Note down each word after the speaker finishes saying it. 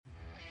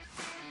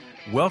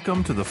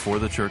Welcome to the For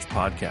the Church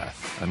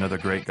podcast, another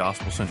great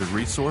gospel-centered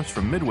resource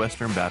from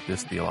Midwestern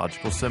Baptist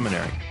Theological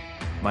Seminary.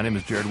 My name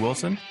is Jared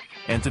Wilson,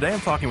 and today I'm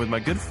talking with my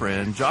good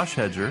friend Josh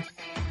Hedger.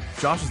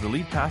 Josh is the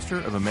lead pastor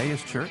of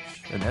Emmaus Church,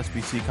 an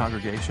SBC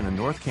congregation in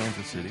North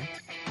Kansas City,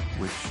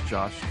 which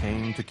Josh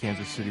came to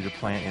Kansas City to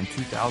plant in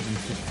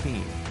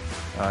 2015.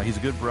 He's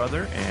a good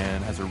brother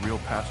and has a real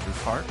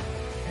pastor's heart,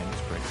 and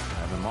it's great to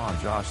have him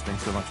on. Josh,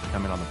 thanks so much for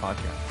coming on the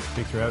podcast.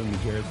 Thanks for having me,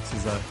 Jared. This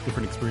is a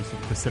different experience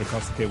to sit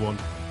across the table and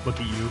look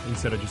at you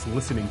instead of just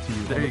listening to you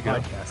on the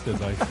podcast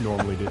as I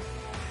normally do.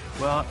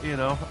 Well,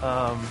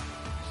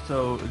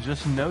 so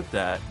just note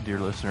that, dear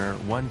listener,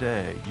 one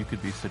day you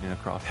could be sitting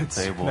across the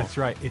table. That's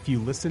right. If you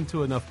listen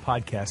to enough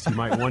podcasts, you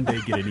might one day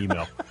get an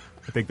email.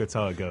 I think that's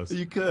how it goes.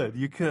 You could.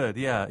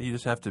 Yeah. You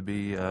just have to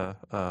be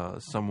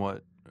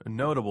somewhat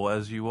notable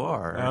as you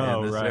are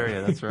in this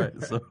area. That's right.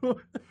 So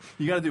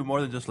you got to do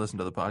more than just listen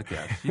to the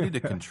podcast. You need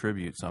to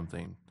contribute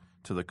something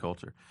to the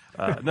culture.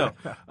 No.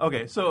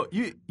 Okay, so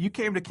you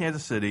came to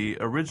Kansas City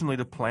originally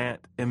to plant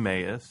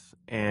Emmaus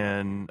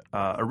and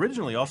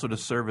originally also to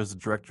serve as the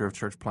director of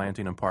church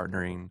planting and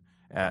partnering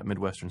at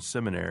Midwestern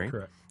Seminary.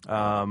 Correct.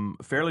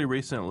 Fairly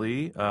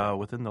recently,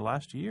 within the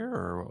last year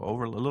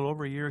or a little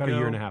over a year ago? About a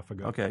year and a half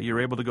ago. Okay, you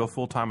were able to go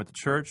full-time at the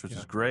church, which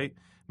is great.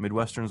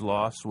 Midwestern's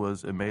loss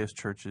was Emmaus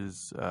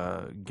Church's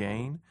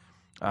gain.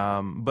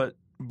 But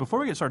before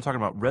we get started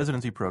talking about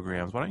residency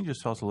programs, why don't you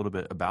just tell us a little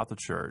bit about the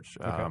church?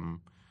 Okay.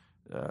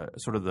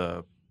 Sort of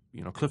the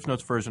Cliff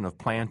Notes version of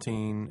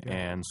planting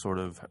and sort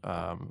of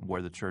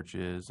where the church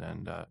is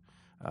and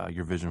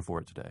your vision for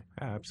it today.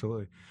 Yeah,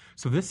 absolutely.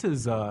 So this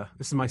is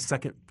my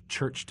second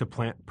church to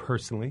plant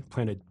personally.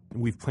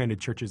 We've planted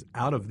churches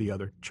out of the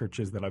other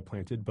churches that I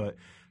planted, but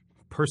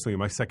personally,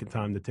 my second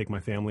time to take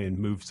my family and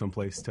move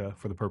someplace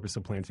for the purpose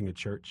of planting a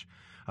church.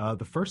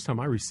 The first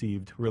time I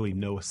received really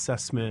no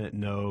assessment,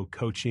 no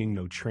coaching,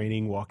 no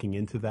training walking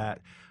into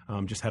that.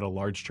 Just had a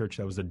large church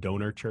that was a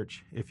donor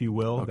church, if you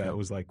will, that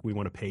was like, we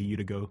want to pay you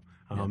to go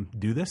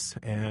do this.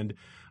 And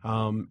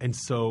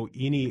so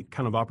any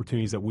kind of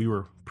opportunities that we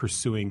were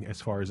pursuing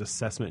as far as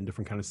assessment and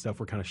different kind of stuff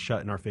were kind of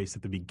shut in our face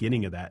at the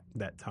beginning of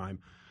that time.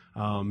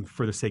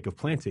 For the sake of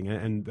planting.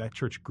 And that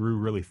church grew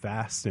really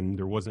fast, and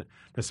there wasn't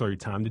necessarily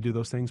time to do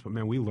those things. But,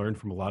 man, we learned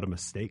from a lot of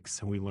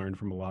mistakes, and we learned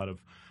from a lot of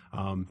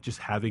just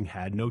having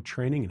had no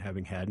training and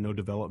having had no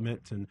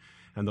development and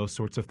those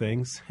sorts of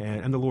things.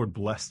 And the Lord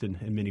blessed in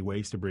many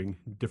ways to bring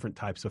different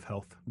types of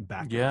health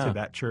back to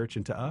that church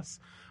and to us.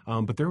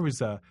 But there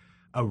was a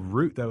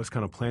root that was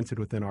kind of planted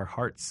within our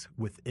hearts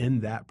within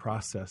that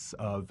process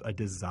of a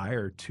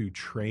desire to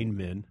train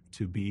men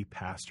to be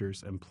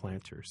pastors and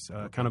planters.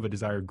 Kind of a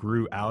desire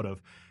grew out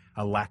of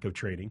a lack of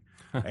training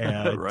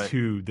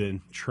to then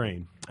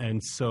train.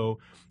 And so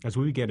as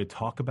we began to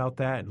talk about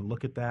that and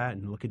look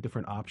at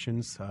different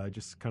options,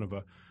 just kind of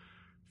a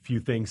few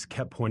things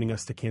kept pointing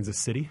us to Kansas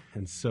City.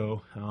 And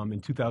so in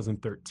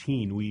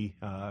 2013, we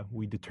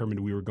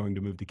determined we were going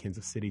to move to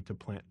Kansas City to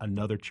plant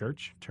another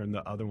church, turn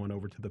the other one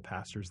over to the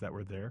pastors that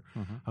were there,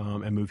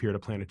 and move here to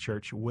plant a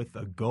church with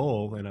a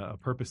goal and a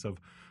purpose of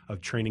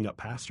training up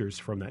pastors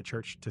from that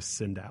church to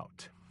send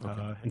out.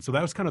 Okay. And so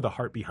that was kind of the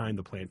heart behind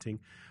the planting.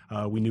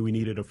 We knew we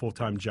needed a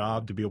full-time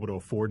job to be able to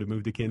afford to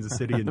move to Kansas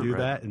City and do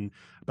that. And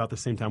about the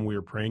same time we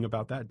were praying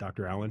about that,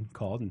 Dr. Allen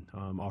called and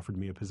offered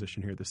me a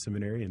position here at the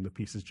seminary, and the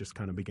pieces just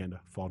kind of began to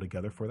fall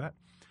together for that.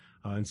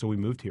 And so we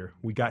moved here.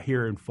 We got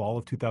here in fall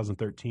of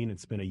 2013.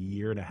 It's been a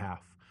year and a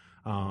half,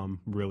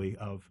 really,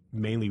 of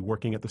mainly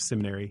working at the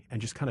seminary and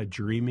just kind of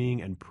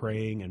dreaming and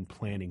praying and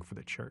planning for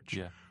the church.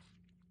 Yeah.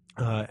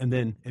 And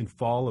then in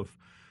fall of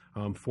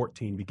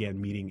 14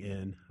 began meeting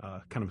in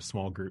kind of a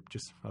small group,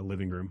 just a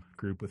living room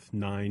group with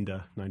 9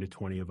 to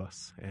 20 of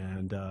us.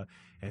 And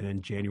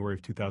in January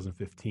of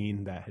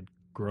 2015, that had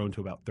grown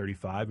to about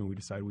 35, and we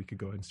decided we could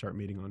go ahead and start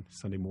meeting on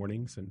Sunday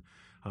mornings,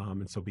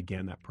 and so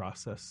began that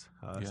process.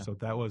 So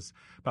that was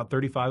about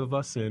 35 of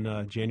us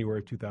in January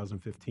of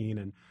 2015,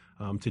 and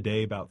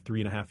today, about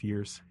 3.5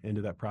 years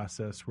into that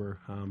process, we're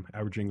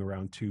averaging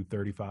around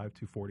 235,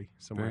 240,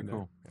 somewhere in there.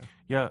 Very cool.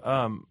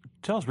 Yeah.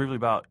 Tell us briefly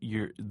about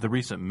the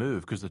recent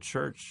move, because the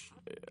church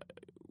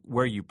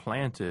where you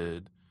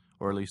planted,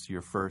 or at least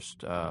your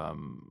first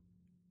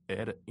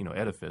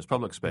edifice,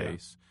 public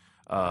space.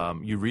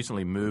 You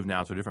recently moved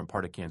now to a different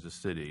part of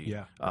Kansas City.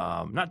 Yeah.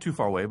 Not too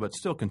far away, but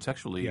still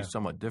contextually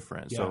somewhat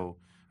different. Yeah. So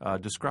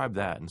describe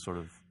that and sort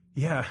of.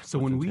 Yeah. So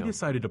when we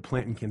decided to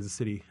plant in Kansas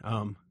City,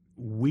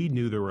 we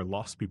knew there were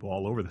lost people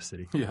all over the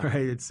city. Yeah.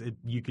 Right?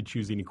 You could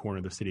choose any corner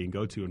of the city and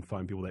go to and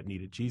find people that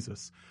needed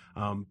Jesus.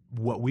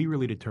 What we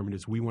really determined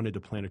is we wanted to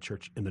plant a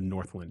church in the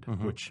Northland,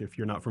 which, if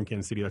you're not from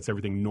Kansas City, that's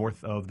everything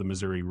north of the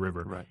Missouri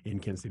River in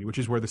Kansas City, which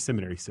is where the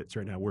seminary sits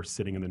right now. We're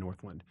sitting in the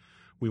Northland.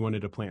 We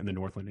wanted to plant in the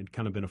Northland. It had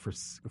kind of been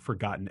a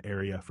forgotten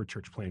area for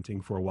church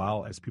planting for a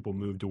while as people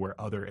moved to where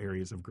other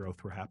areas of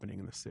growth were happening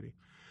in the city.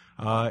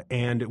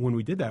 And when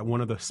we did that,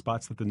 one of the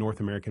spots that the North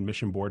American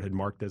Mission Board had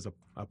marked as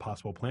a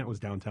possible plant was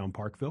downtown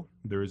Parkville.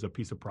 There is a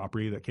piece of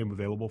property that came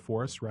available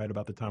for us right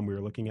about the time we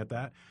were looking at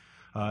that.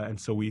 And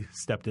so we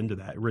stepped into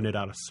that, rented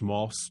out a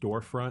small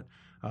storefront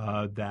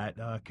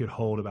that could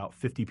hold about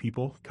 50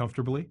 people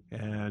comfortably,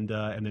 and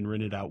then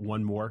rented out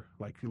one more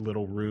like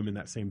little room in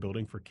that same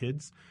building for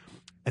kids.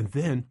 And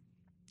then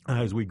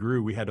as we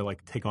grew, we had to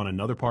like take on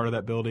another part of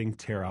that building,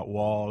 tear out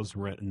walls,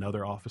 rent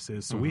another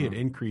offices. So we had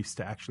increased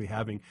to actually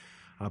having,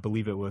 I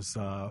believe it was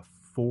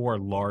 4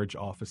 large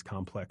office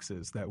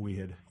complexes that we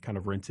had kind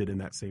of rented in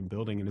that same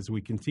building. And as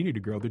we continued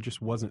to grow, there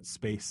just wasn't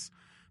space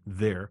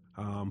there.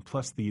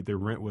 Plus the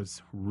rent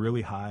was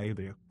really high.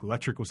 The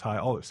electric was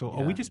high.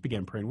 We just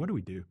began praying, what do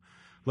we do?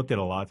 Looked at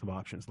a lot of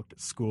options, looked at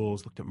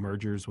schools, looked at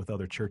mergers with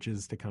other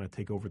churches to kind of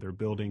take over their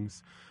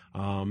buildings.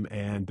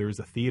 And there's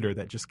a theater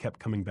that just kept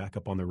coming back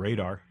up on the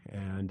radar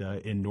and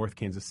in North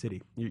Kansas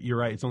City. You're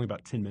right. It's only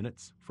about 10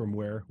 minutes from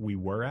where we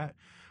were at.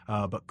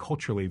 But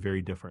culturally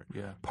very different.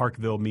 Yeah.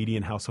 Parkville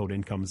median household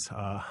incomes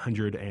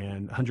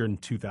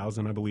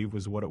 102,000, I believe,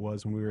 was what it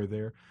was when we were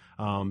there.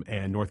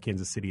 And North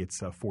Kansas City,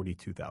 it's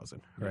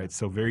 42,000. Right.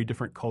 So very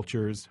different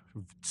cultures,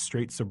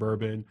 straight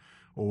suburban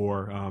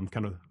or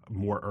kind of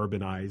more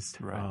urbanized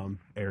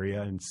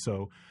area. And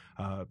so,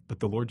 but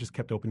the Lord just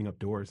kept opening up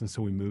doors, and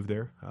so we moved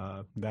there.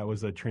 That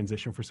was a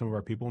transition for some of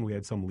our people, and we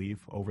had some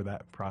leave over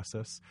that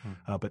process.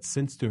 But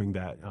since doing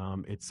that,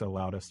 it's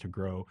allowed us to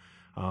grow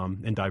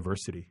in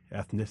diversity,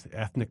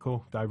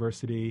 ethnical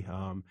diversity,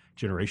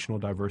 generational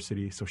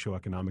diversity,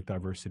 socioeconomic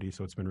diversity.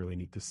 So it's been really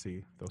neat to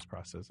see those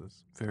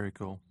processes. Very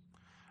cool.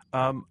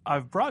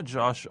 I've brought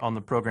Josh on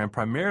the program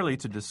primarily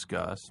to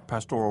discuss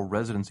pastoral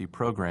residency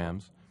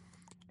programs,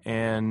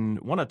 and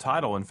want to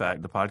title, in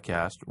fact, the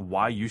podcast,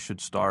 Why You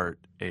Should Start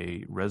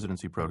a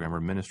Residency Program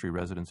or Ministry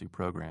Residency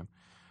Program.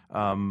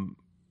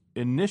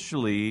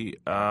 Initially,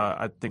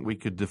 I think we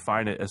could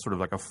define it as sort of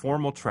like a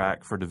formal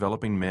track for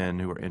developing men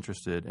who are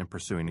interested in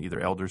pursuing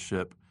either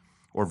eldership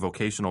or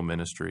vocational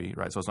ministry,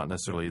 right? So it's not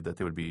necessarily that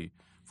they would be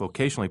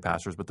vocationally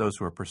pastors, but those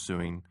who are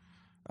pursuing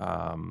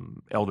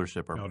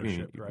eldership or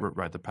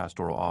the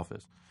pastoral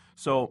office.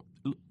 So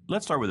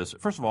let's start with this.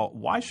 First of all,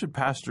 why should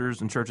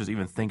pastors and churches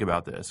even think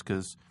about this?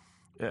 Because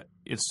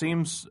it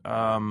seems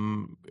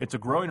it's a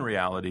growing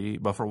reality,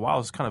 but for a while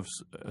it's kind of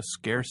a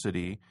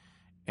scarcity.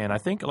 And I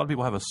think a lot of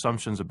people have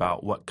assumptions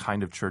about what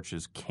kind of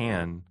churches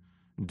can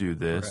do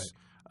this.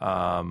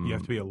 Right. You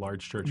have to be a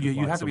large church.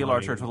 You have to be a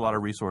large church with a lot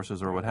of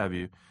resources or what have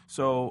you.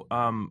 So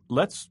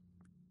let's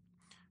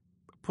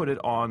put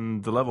it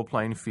on the level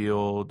playing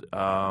field.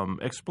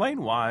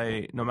 Explain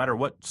why, no matter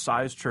what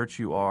size church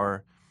you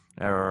are,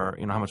 or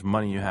how much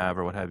money you have,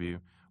 or what have you,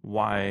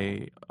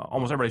 why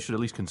almost everybody should at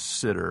least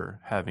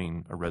consider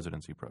having a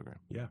residency program.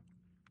 Yeah.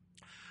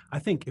 I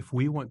think if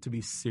we want to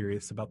be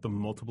serious about the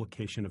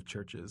multiplication of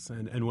churches,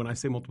 and when I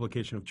say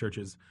multiplication of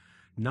churches,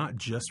 not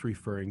just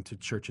referring to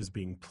churches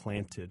being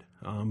planted,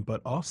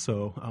 but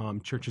also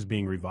churches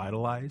being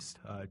revitalized,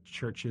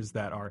 churches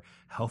that are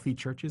healthy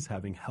churches,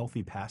 having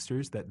healthy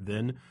pastors that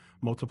then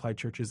multiply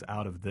churches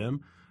out of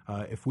them.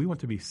 If we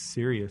want to be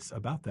serious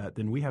about that,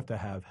 then we have to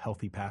have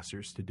healthy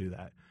pastors to do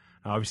that.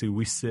 Obviously,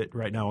 we sit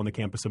right now on the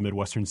campus of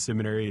Midwestern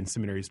Seminary, and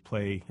seminaries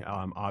play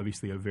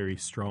obviously a very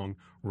strong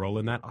role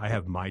in that. I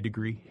have my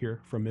degree here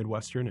from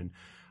Midwestern, and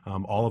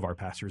all of our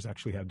pastors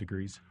actually have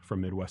degrees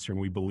from Midwestern.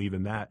 We believe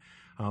in that.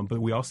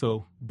 But we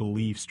also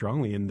believe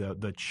strongly in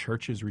the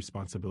church's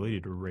responsibility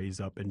to raise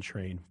up and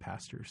train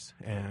pastors.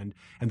 And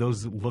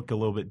those look a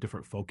little bit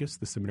different focus,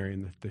 the seminary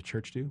and the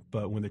church do.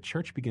 But when the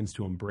church begins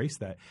to embrace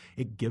that,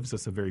 it gives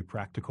us a very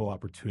practical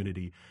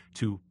opportunity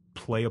to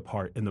play a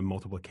part in the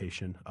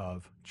multiplication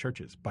of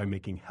churches by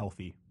making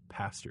healthy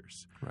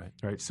pastors.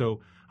 Right.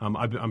 So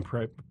I'm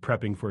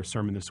prepping for a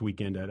sermon this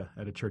weekend at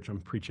a church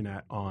I'm preaching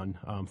at on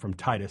from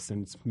Titus,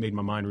 and it's made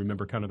my mind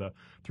remember kind of the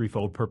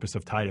threefold purpose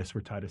of Titus,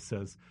 where Titus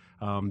says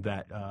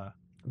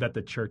that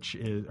the church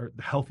is, or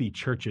healthy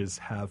churches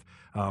have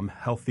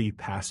healthy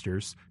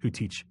pastors who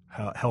teach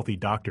healthy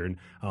doctrine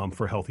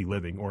for healthy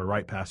living, or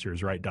right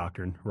pastors, right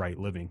doctrine, right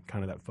living,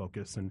 kind of that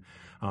focus. And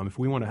if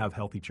we want to have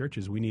healthy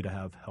churches, we need to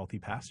have healthy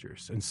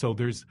pastors. And so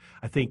there's,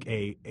 I think,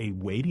 a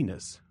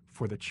weightiness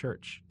for the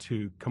church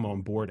to come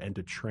on board and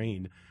to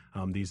train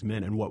these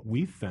men. And what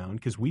we've found,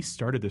 because we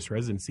started this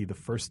residency the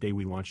first day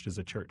we launched as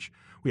a church,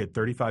 we had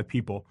 35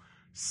 people.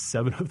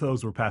 7 of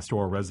those were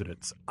pastoral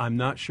residents. I'm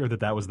not sure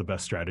that was the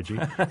best strategy.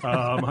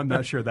 I'm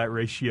not sure that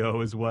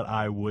ratio is what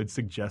I would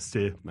suggest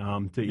to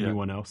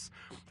anyone else,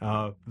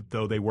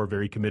 though they were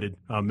very committed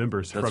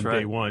members from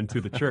day one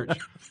to the church.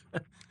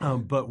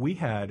 But we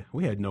had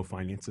no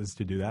finances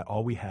to do that.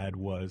 All we had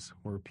were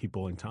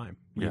people and time,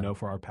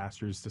 for our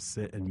pastors to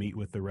sit and meet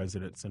with the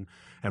residents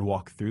and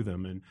walk through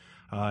them. And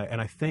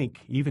I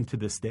think even to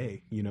this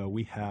day,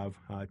 we have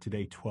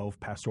today 12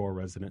 pastoral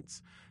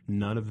residents.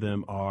 None of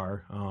them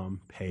are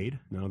paid.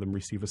 None of them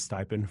receive a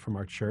stipend from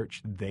our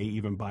church. They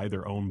even buy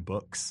their own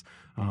books.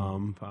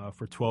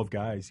 For 12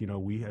 guys,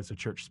 we as a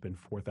church spend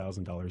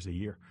 $4,000 a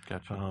year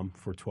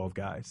for 12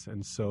 guys.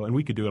 And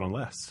we could do it on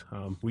less.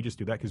 We just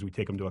do that because we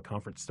take them to a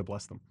conference to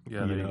bless them.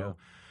 Yeah, there you go.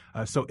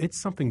 So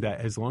it's something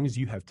that as long as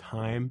you have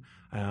time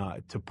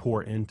to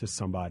pour into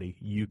somebody,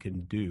 you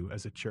can do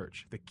as a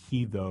church. The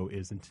key, though,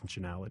 is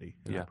intentionality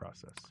in the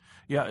process.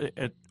 Yeah,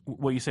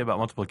 what you say about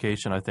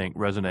multiplication, I think,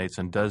 resonates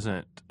and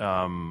doesn't,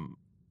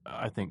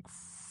 I think,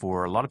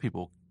 for a lot of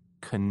people,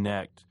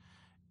 connect.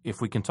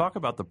 If we can talk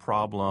about the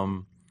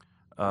problem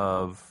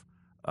of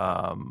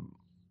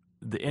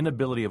the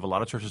inability of a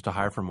lot of churches to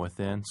hire from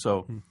within.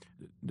 So,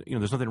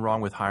 there's nothing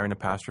wrong with hiring a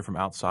pastor from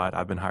outside.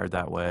 I've been hired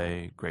that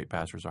way. Great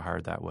pastors are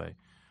hired that way.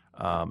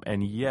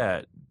 And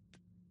yet,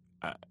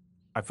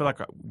 I feel like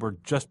we're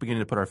just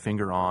beginning to put our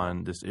finger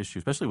on this issue,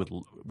 especially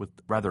with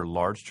rather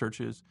large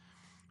churches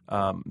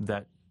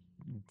that,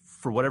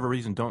 for whatever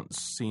reason, don't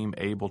seem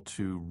able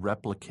to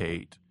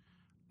replicate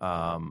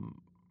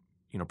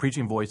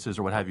preaching voices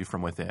or what have you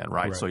from within,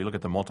 right? So you look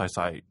at the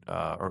multi-site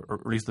or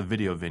at least the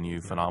video venue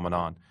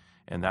phenomenon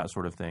and that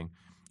sort of thing.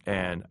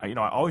 And, I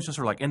always just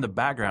sort of like in the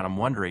background, I'm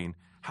wondering,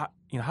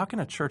 how can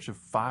a church of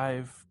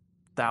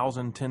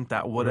 5,000,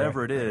 10,000,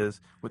 whatever it is,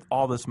 with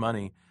all this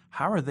money,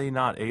 how are they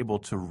not able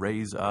to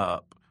raise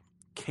up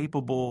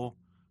capable,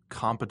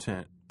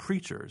 competent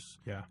preachers?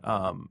 Yeah.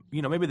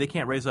 Maybe they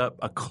can't raise up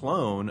a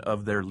clone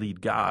of their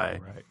lead guy,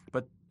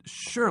 but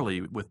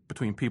surely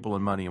between people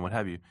and money and what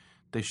have you,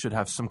 they should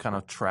have some kind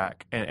of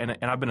track. And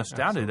I've been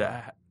astounded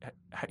at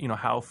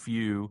how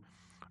few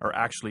are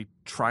actually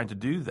trying to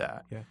do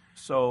that. Yeah.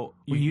 So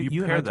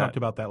you and I talked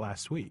about that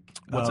last week.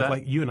 What's that?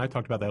 Like you and I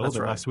talked about that a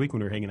little bit last week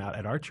when we were hanging out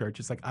at our church.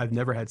 It's like I've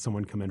never had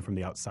someone come in from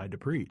the outside to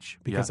preach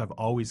because I've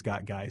always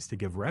got guys to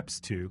give reps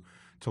to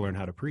learn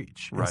how to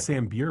preach. And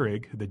Sam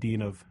Burig, the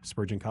dean of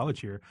Spurgeon College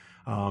here,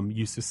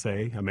 used to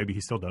say, maybe he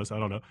still does, I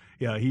don't know.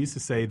 Yeah, he used to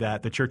say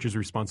that the church's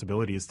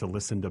responsibility is to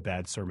listen to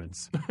bad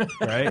sermons,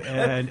 right?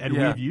 And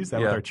we've used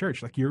that with our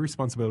church. Like, your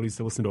responsibility is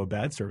to listen to a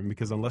bad sermon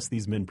because unless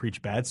these men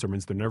preach bad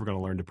sermons, they're never going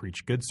to learn to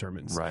preach good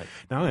sermons. Right.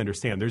 Now, I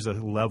understand there's a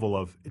level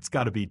of, it's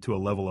got to be to a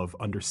level of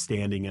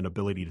understanding and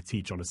ability to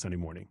teach on a Sunday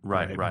morning.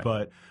 Right.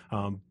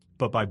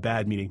 But by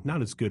bad, meaning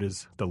not as good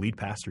as the lead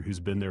pastor who's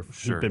been there,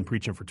 who's been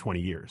preaching for 20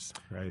 years,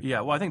 right?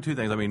 Yeah, well, I think two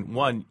things. I mean,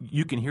 one,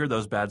 you can hear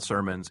those bad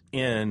sermons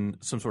in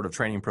some sort of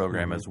training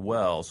program as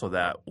well, so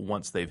that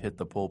once they've hit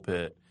the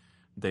pulpit,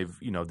 they've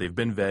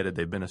been vetted,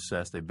 they've been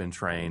assessed, they've been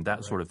trained,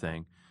 that sort of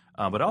thing.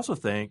 But I also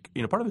think,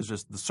 part of it is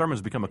just the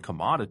sermon's become a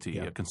commodity,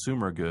 a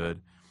consumer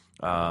good,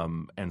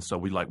 and so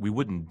we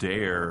wouldn't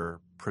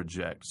dare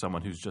project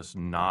someone who's just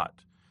not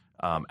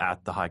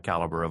at the high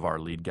caliber of our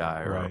lead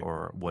guy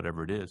or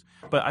whatever it is.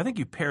 But I think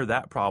you pair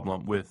that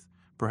problem with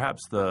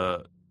perhaps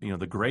the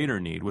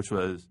greater need, which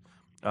was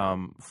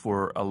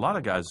for a lot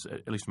of guys,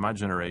 at least my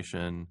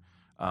generation,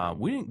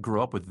 we didn't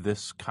grow up with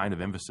this kind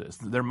of emphasis.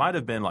 There might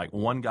have been like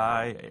one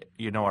guy,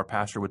 our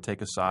pastor would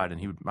take aside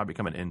and he might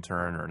become an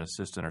intern or an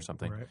assistant or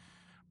something. Right.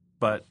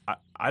 But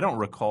I don't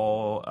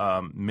recall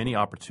many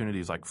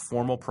opportunities like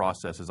formal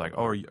processes like,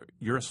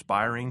 you're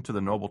aspiring to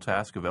the noble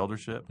task of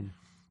eldership. Mm-hmm.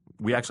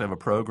 We actually have a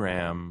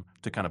program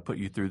to kind of put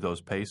you through those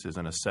paces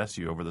and assess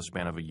you over the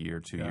span of a year,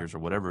 2 years, or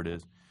whatever it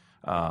is.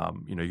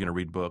 You're going to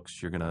read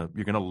books. You're going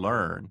to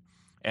learn.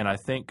 And I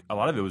think a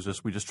lot of it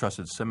was we just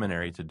trusted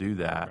seminary to do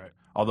that. Right.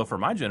 Although for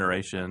my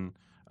generation,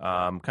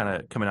 kind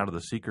of coming out of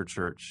the Seeker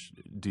Church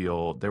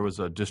deal, there was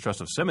a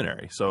distrust of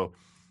seminary. So,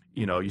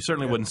 you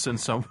certainly wouldn't send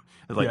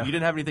you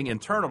didn't have anything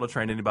internal to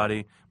train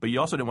anybody, but you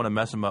also didn't want to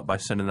mess them up by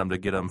sending them to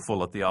get them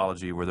full of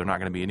theology where they're not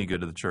going to be any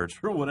good to the church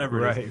or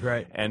whatever it is.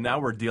 Right. And now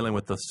we're dealing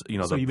with this, so the you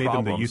problems. made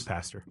them the youth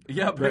pastor.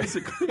 Yeah,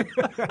 basically.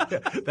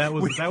 that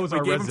was our residency.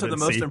 We gave them to the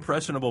most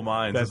impressionable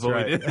minds. That's what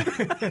right. we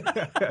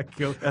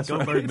did. Go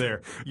learn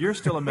there. You're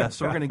still a mess,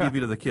 so we're going to give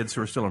you to the kids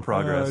who are still in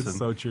progress. That's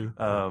so true.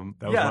 That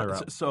was my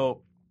route.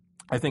 So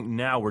I think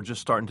now we're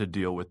just starting to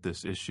deal with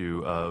this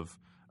issue of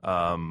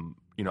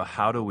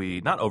how do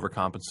we not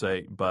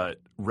overcompensate but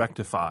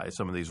rectify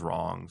some of these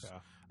wrongs,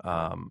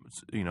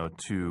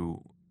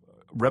 to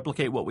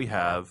replicate what we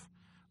have,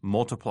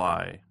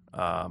 multiply,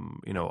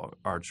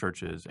 our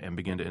churches and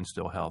begin to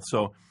instill health.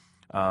 So,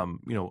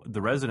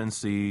 the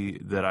residency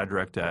that I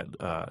direct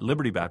at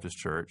Liberty Baptist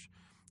Church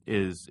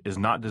is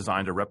not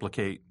designed to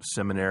replicate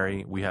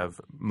seminary. We have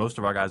most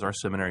of our guys are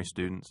seminary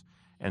students,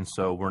 and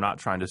so we're not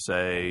trying to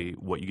say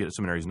what you get at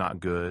seminary is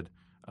not good.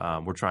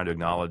 We're trying to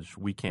acknowledge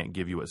we can't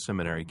give you what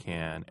seminary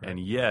can, and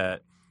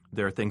yet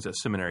there are things that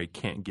seminary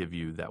can't give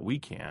you that we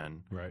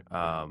can. Right.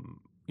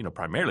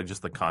 Primarily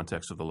just the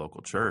context of the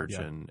local church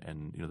and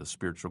the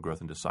spiritual growth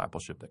and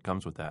discipleship that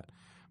comes with that,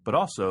 but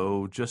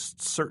also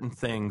just certain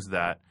things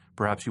that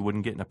perhaps you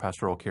wouldn't get in a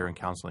pastoral care and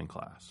counseling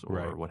class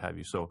or what have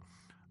you. So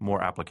more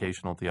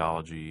applicational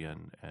theology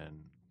and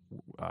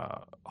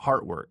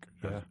heart work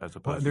as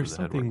opposed to there's the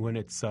something head work. when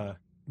it's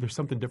there's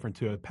something different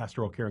to a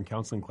pastoral care and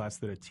counseling class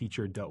that a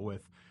teacher dealt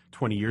with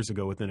 20 years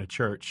ago within a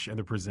church, and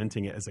they're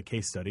presenting it as a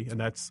case study, and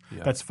that's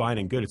fine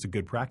and good. It's a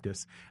good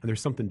practice. And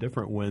there's something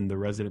different when the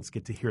residents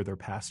get to hear their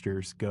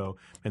pastors go,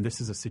 and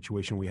this is a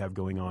situation we have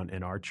going on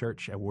in our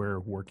church, and we're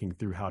working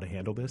through how to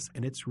handle this.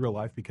 And it's real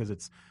life because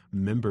it's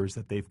members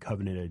that they've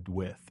covenanted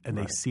with, and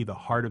they see the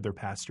heart of their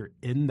pastor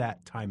in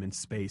that time and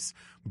space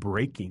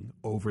breaking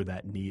over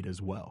that need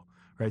as well.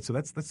 Right, so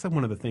that's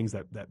one of the things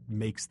that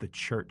makes the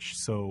church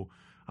so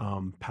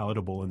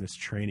palatable in this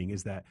training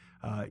is that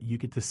you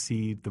get to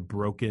see the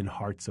broken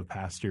hearts of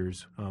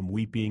pastors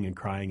weeping and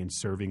crying and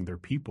serving their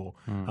people,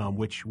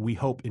 which we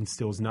hope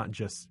instills not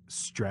just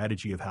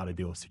strategy of how to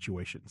deal with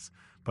situations,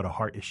 but a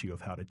heart issue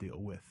of how to deal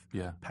with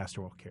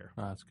pastoral care.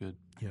 Oh, that's good.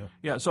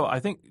 Yeah. So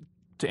I think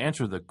to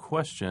answer the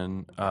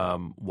question,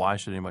 why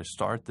should anybody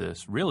start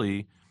this?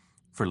 Really,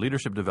 for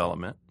leadership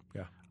development.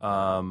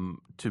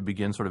 To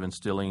begin sort of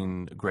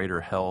instilling greater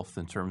health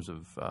in terms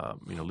of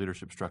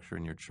leadership structure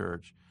in your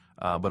church,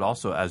 but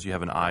also as you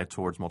have an eye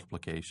towards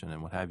multiplication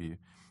and what have you.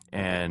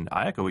 And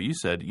I echo what you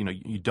said.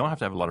 You don't have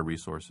to have a lot of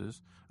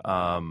resources.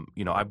 I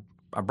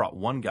brought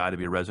one guy to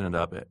be a resident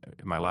up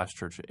at my last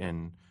church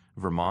in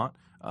Vermont.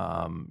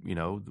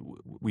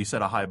 We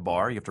set a high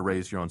bar. You have to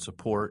raise your own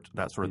support,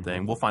 that sort of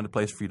thing. We'll find a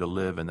place for you to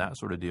live and that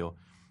sort of deal.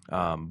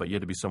 But you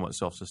have to be somewhat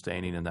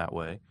self-sustaining in that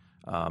way.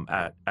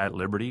 At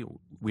Liberty,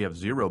 we have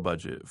zero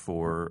budget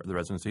for the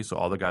residency, so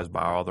all the guys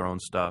buy all their own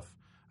stuff.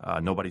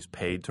 Nobody's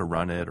paid to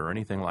run it or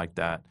anything like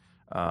that.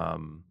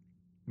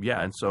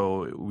 And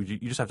so you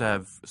just have to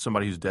have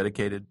somebody who's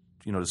dedicated,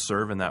 to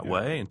serve in that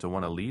way and to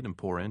want to lead and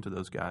pour into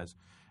those guys,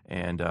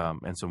 and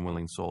some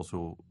willing souls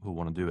who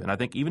want to do it. And I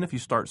think even if you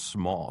start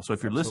small, so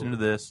if you're listening to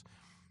this,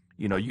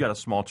 you got a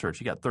small church,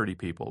 you got 30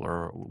 people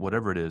or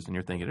whatever it is, and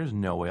you're thinking, there's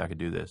no way I could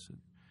do this.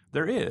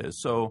 There is.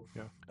 So,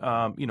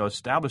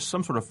 establish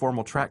some sort of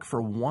formal track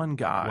for one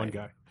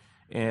guy.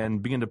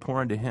 And begin to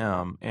pour into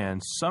him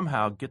and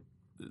somehow get,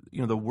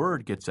 the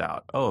word gets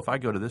out. Oh, if I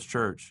go to this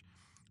church,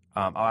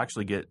 I'll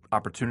actually get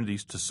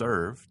opportunities to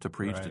serve, to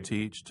preach, to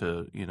teach,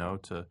 to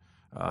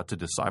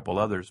disciple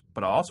others.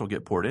 But I'll also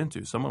get poured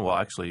into. Someone will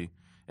actually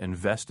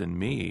invest in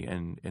me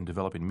and in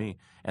developing me.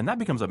 And that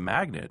becomes a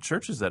magnet.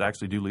 Churches that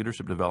actually do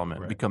leadership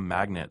development become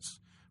magnets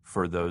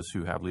for those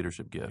who have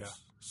leadership gifts.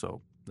 Yeah.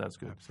 So that's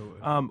good. Absolutely.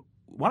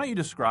 Why don't you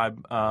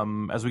describe,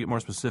 as we get more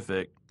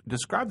specific,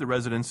 describe the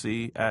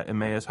residency at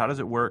Emmaus. How does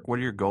it work? What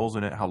are your goals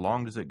in it? How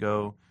long does it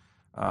go?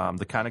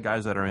 The kind of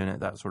guys that are in it,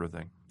 that sort of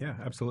thing. Yeah,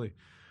 absolutely.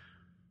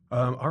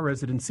 Our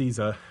residency's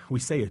we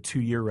say a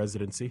 2-year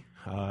residency,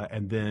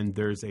 and then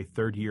there's a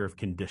 3rd year of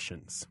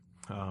conditions.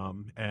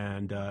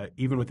 And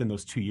even within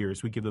those 2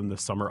 years, we give them the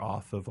summer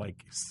off of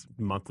like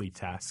monthly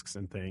tasks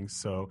and things.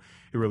 So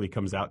it really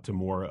comes out to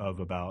more of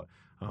about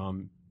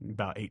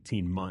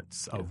 18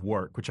 months of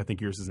work, which I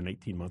think yours is an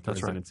 18-month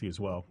residency as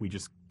well. We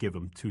just give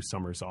them 2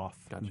 summers off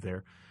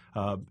there.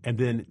 And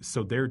then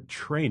so they're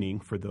training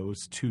for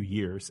those 2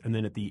 years. And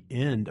then at the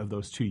end of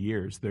those 2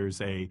 years,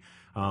 there's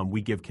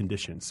we give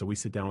conditions. So we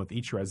sit down with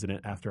each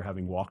resident after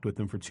having walked with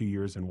them for 2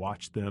 years and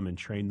watched them and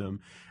trained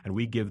them. And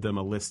we give them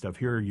a list of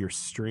here are your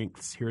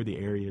strengths. Here are the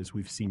areas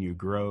we've seen you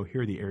grow.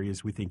 Here are the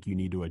areas we think you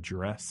need to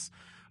address.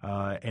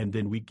 And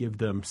then we give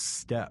them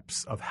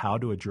steps of how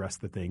to address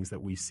the things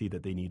that we see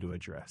that they need to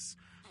address.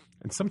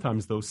 And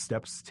sometimes those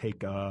steps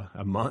take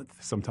a month.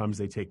 Sometimes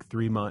they take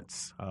 3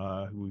 months.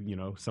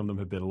 Some of them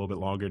have been a little bit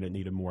longer and it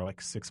needed more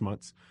like 6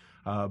 months.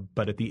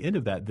 But at the end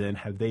of that, then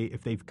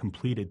if they've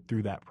completed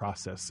through that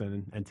process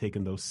and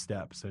taken those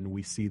steps, and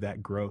we see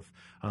that growth,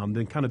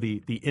 then kind of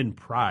the end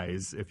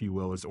prize, if you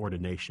will, is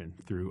ordination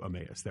through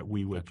Emmaus. That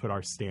we would put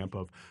our stamp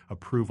of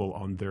approval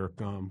on their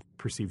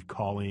perceived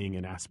calling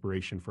and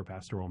aspiration for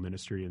pastoral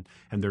ministry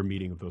and their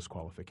meeting of those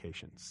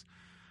qualifications.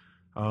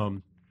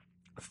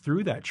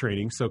 Through that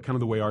training, so kind of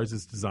the way ours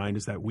is designed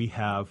is that we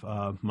have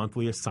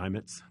monthly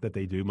assignments that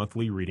they do,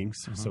 monthly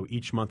readings. So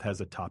each month has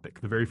a topic.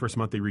 The very first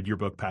month they read your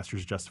book,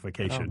 Pastor's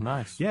Justification. Oh,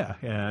 nice. Yeah,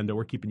 and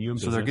we're keeping you in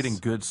business. So they're getting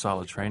good,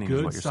 solid training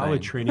is what you're saying. Good,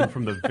 solid training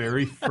from the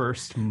very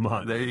first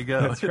month. There you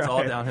go. It's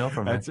all downhill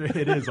from there.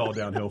 It is all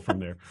downhill from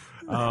there.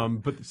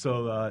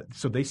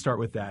 So they start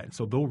with that.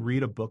 So they'll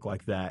read a book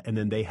like that, and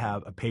then they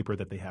have a paper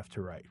that they have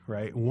to write,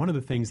 right? One of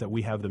the things that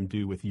we have them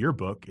do with your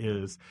book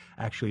is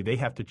actually they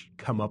have to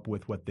come up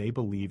with what they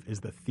believe is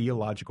the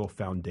theological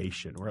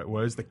foundation, right?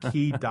 What is the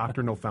key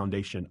doctrinal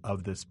foundation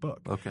of this book?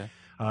 Okay.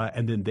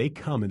 And then they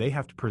come and they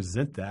have to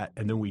present that,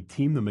 and then we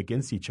team them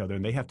against each other,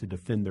 and they have to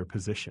defend their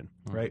position,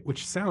 right?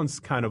 Which sounds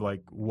kind of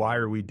like, why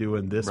are we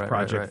doing this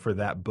project for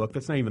that book?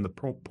 That's not even the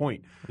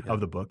point of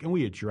the book. And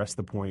we address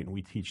the point, and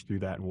we teach through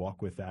that and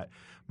walk with that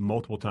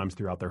multiple times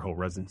throughout their whole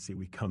residency.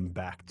 We come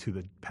back to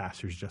the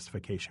pastor's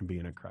justification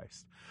being in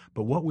Christ.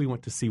 But what we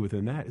want to see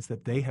within that is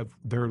that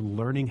they're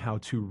learning how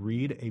to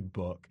read a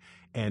book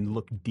and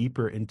look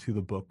deeper into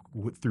the book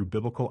through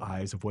biblical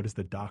eyes of what is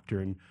the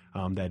doctrine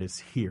that is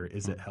here.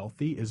 Is it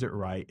healthy? Is it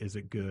right? Is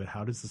it good?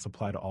 How does this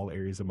apply to all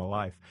areas of my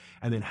life?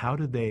 And then how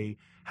do they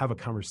have a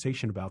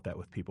conversation about that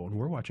with people? And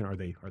we're watching, are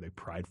they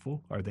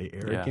prideful? Are they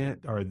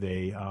arrogant? Are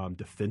they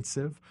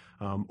defensive?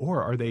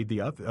 Or are they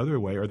the other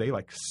way? Are they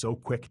like so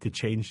quick to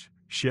change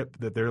ship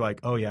that they're like,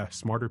 oh yeah,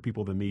 smarter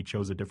people than me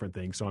chose a different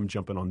thing, so I'm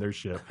jumping on their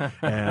ship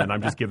and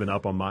I'm just giving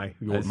up on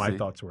what my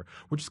thoughts were.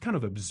 We're just kind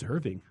of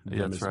observing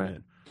them as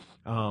men.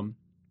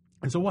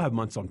 And so we'll have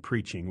months on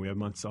preaching. We have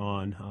months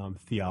on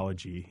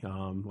theology,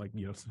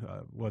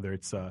 whether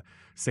it's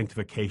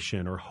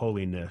sanctification or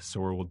holiness,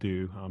 or we'll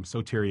do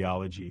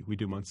soteriology. We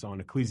do months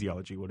on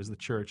ecclesiology. What is the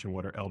church and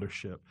what are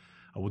eldership?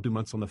 We'll do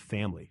months on the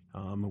family.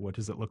 What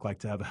does it look like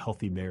to have a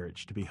healthy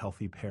marriage, to be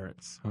healthy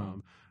parents?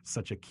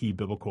 Such a key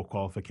biblical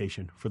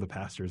qualification for the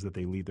pastors that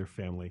they lead their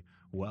family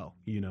well,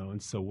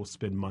 and so we'll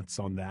spend months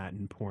on that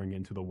and pouring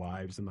into the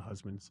wives and the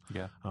husbands,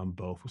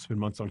 both. We'll spend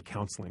months on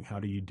counseling. How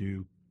do you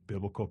do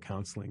biblical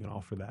counseling and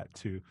offer that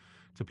to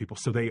people?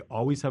 So they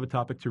always have a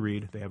topic to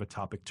read. They have a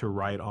topic to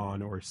write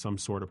on, or some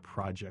sort of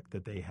project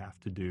that they have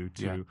to do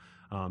to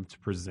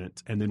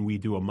present. And then we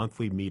do a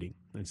monthly meeting.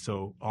 And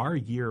so our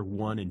year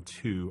 1 and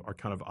 2 are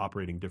kind of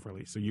operating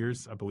differently. So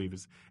yours, I believe,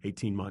 is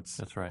 18 months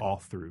all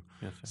through.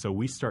 Yes, so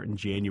we start in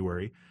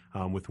January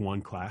with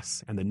one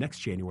class, and the next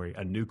January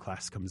a new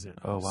class comes in.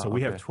 Oh, wow. So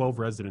we have 12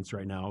 residents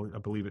right now. I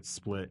believe it's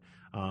split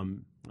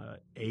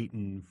 8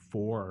 and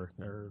 4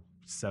 or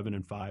 7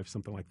 and 5,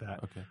 something like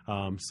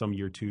that. Some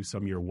year 2,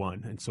 some year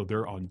 1. And so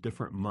they're on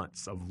different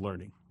months of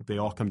learning. They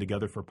all come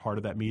together for part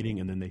of that meeting,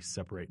 and then they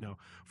separate. Now,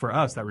 for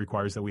us, that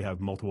requires that we have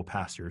multiple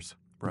pastors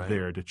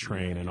there to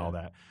train and all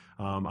that.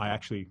 I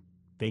actually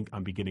think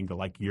I'm beginning to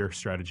like your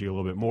strategy a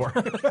little bit more.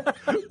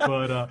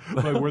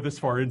 but we're this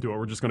far into it.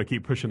 We're just going to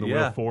keep pushing the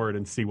wheel forward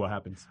and see what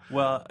happens.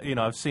 Well,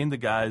 I've seen the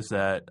guys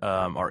that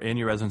are in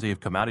your residency, have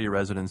come out of your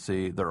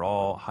residency. They're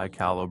all high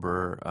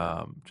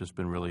caliber, just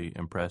been really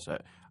impressed.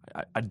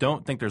 I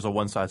don't think there's a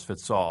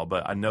one-size-fits-all,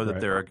 but I know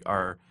that there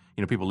are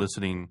people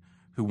listening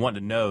who want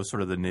to know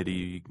sort of the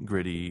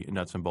nitty-gritty,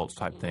 nuts and bolts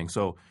type thing.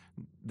 So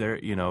there,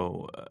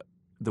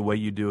 the way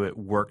you do it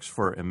works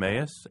for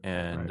Emmaus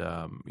and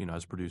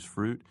has produced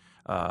fruit.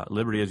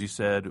 Liberty, as you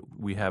said,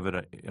 we have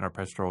it in our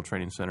pastoral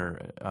training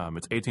center.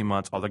 It's 18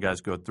 months. All the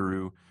guys go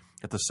through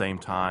at the same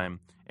time,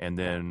 and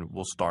then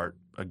we'll start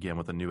again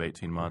with a new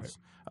 18 months.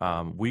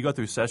 We go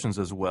through sessions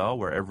as well,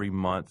 where every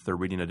month they're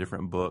reading a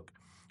different book.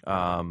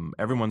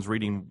 Everyone's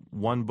reading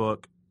one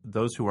book.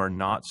 Those who are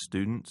not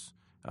students,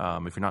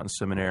 if you're not in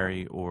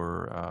seminary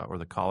or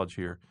the college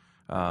here,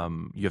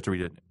 you have to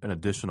read an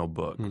additional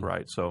book,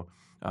 right? So,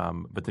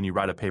 but then you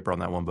write a paper on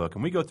that one book.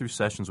 And we go through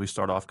sessions. We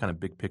start off kind of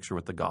big picture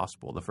with the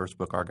gospel. The first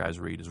book our guys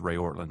read is Ray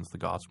Ortlund's The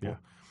Gospel.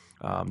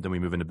 Then we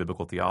move into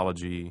biblical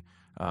theology.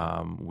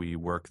 We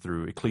work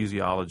through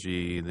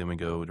ecclesiology. Then we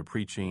go to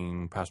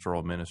preaching,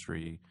 pastoral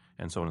ministry,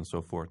 and so on and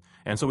so forth.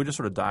 And so we're just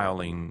sort of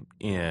dialing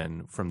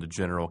in from the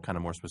general, kind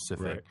of more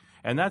specific.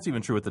 And that's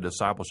even true with the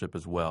discipleship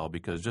as well,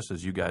 because just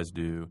as you guys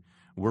do,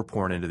 we're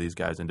pouring into these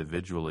guys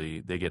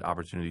individually. They get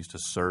opportunities to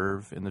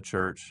serve in the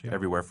church,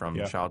 everywhere from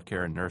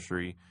childcare and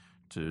nursery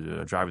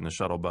to driving the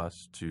shuttle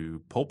bus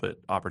to pulpit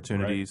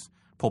opportunities,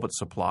 pulpit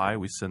supply.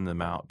 We send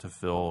them out to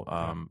fill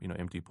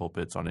empty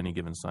pulpits on any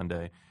given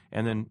Sunday,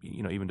 and then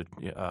even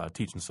to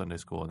teach in Sunday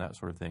school and that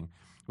sort of thing.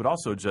 But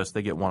also just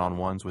they get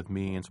one-on-ones with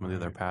me and some of the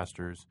other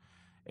pastors,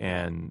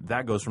 and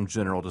that goes from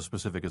general to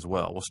specific as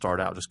well. We'll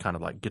start out just kind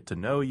of like get to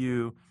know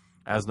you.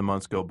 As the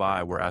months go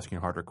by, we're asking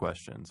harder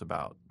questions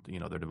about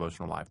their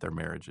devotional life, their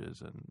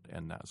marriages,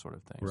 and that sort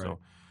of thing. So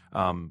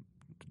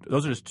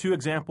those are just two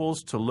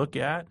examples to look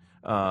at.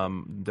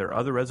 There are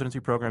other residency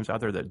programs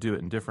out there that do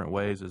it in different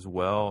ways as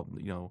well.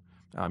 You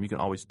can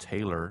always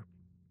tailor,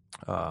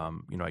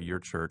 at your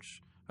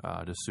church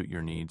to suit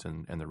your needs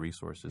and the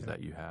resources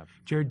that you have.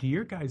 Jared, do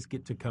your guys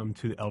get to come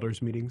to the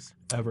elders meetings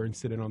ever and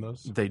sit in on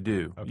those? They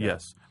do,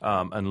 yes.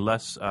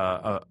 Unless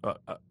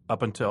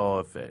up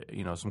until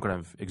if some kind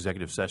of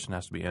executive session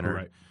has to be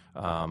entered.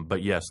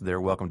 But yes,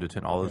 they're welcome to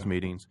attend all those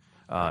meetings.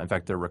 In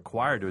fact, they're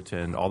required to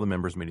attend all the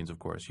members' meetings, of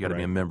course. You got to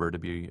be a member to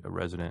be a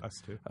resident.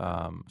 Us too.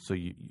 So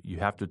you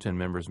have to attend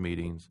members'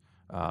 meetings,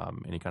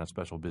 any kind of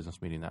special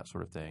business meeting, that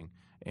sort of thing.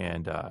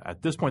 And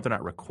at this point, they're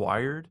not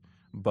required,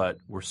 but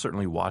we're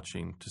certainly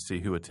watching to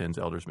see who attends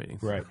elders'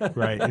 meetings.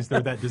 Right. Is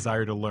there that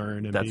desire to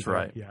learn? And That's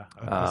right. Yeah.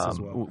 Us as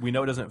well. We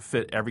know it doesn't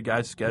fit every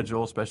guy's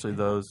schedule, especially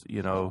those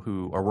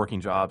who are working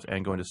jobs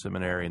and going to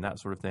seminary and that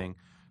sort of thing.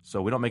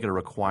 So we don't make it a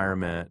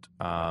requirement,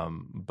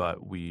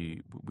 but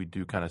we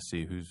do kind of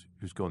see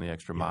who's going the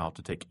extra mile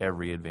to take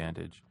every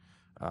advantage.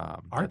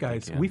 Our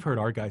guys, we've heard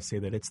our guys say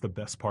that it's the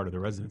best part of the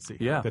residency.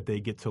 That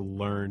they get to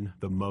learn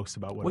the most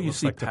about what it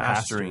looks like to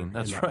pastor in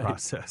that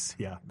process.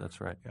 Yeah,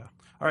 that's right. Yeah.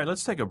 All right,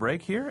 let's take a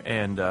break here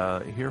and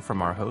hear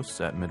from our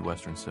hosts at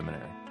Midwestern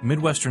Seminary.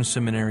 Midwestern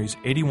Seminary's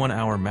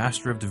 81-hour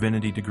Master of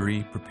Divinity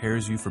degree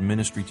prepares you for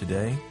ministry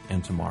today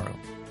and tomorrow.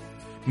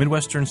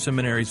 Midwestern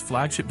Seminary's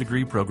flagship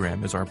degree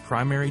program is our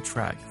primary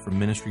track for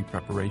ministry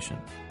preparation.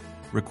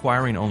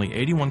 Requiring only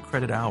 81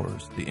 credit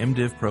hours, the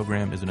MDiv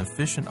program is an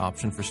efficient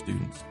option for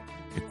students,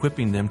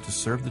 equipping them to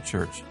serve the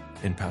church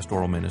in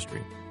pastoral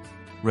ministry.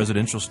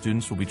 Residential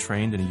students will be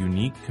trained in a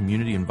unique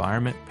community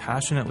environment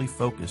passionately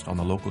focused on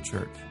the local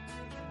church.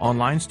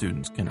 Online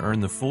students can earn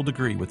the full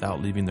degree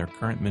without leaving their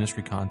current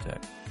ministry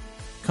context.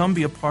 Come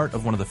be a part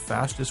of one of the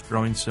fastest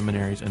growing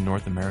seminaries in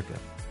North America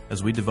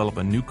as we develop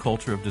a new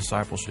culture of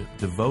discipleship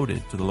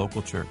devoted to the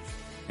local church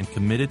and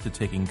committed to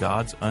taking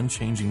God's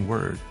unchanging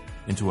word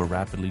into a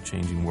rapidly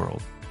changing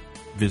world.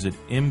 Visit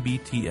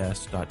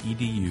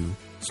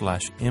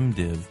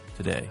mbts.edu/mdiv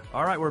today.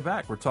 All right, we're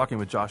back. We're talking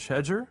with Josh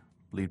Hedger,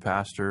 lead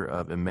pastor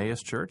of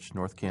Emmaus Church,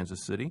 North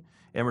Kansas City,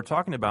 and we're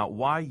talking about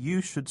why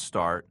you should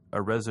start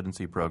a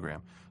residency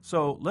program.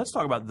 So let's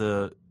talk about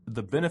the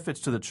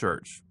benefits to the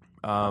church.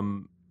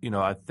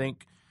 I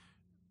think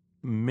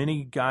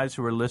many guys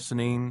who are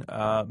listening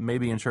may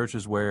be in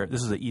churches where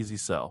this is an easy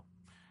sell.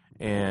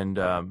 And,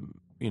 there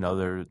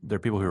are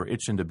people who are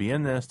itching to be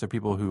in this. There are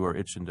people who are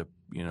itching to,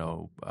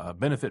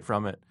 benefit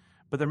from it.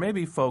 But there may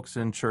be folks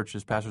in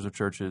churches, pastors of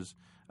churches,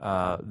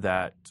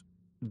 that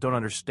don't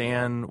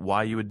understand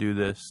why you would do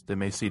this. They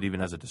may see it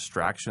even as a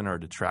distraction or a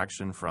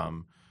detraction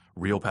from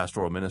real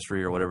pastoral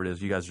ministry or whatever it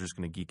is. You guys are just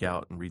going to geek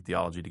out and read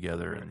theology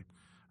together. And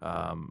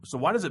so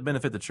why does it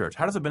benefit the church?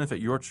 How does it benefit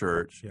your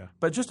church? Yeah.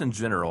 But just in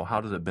general, how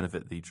does it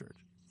benefit the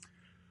church?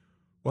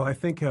 Well, I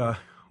think,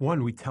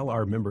 one, we tell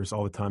our members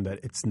all the time that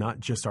it's not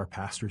just our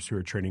pastors who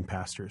are training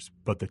pastors,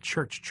 but the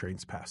church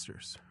trains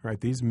pastors, right?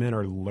 These men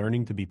are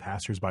learning to be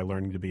pastors by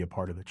learning to be a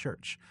part of the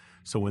church.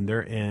 So when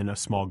they're in a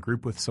small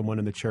group with someone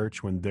in the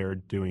church, when they're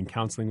doing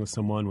counseling with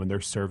someone, when they're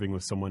serving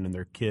with someone and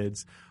their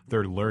kids,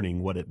 they're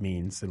learning what it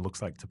means, it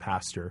looks like to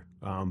pastor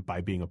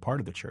by being a part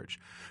of the church.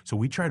 So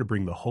we try to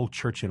bring the whole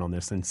church in on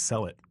this and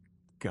sell it.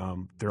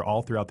 They're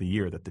all throughout the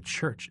year that the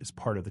church is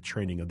part of the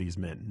training of these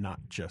men, not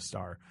just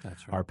our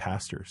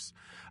pastors.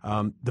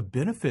 The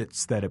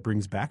benefits that it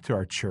brings back to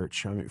our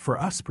church, for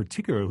us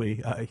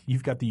particularly,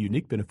 you've got the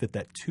unique benefit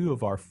that 2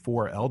 of our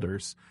 4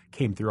 elders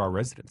came through our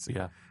residency.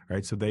 Yeah.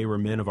 Right, so they were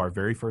men of our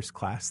very first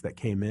class that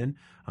came in,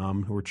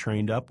 who were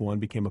trained up. One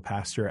became a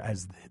pastor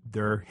as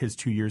his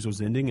 2 years was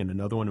ending, and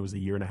another one was a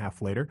year and a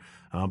half later.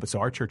 But so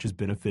our church has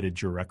benefited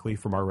directly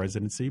from our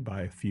residency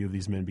by a few of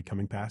these men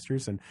becoming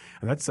pastors, and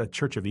that's a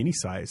church of any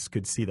size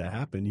could see that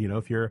happen.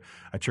 If you're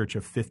a church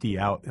of 50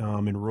 out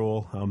in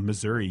rural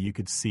Missouri, you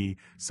could see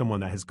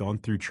someone that has gone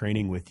through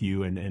training with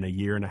you, and in a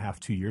year and a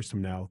half, 2 years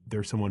from now,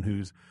 there's someone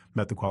who's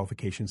met the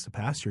qualifications to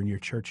pastor in your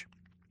church.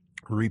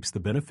 Reaps the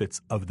benefits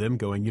of them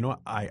going,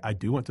 I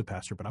do want to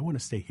pastor, but I want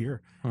to stay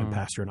here and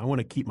pastor, and I want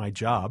to keep my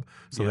job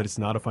so that it's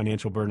not a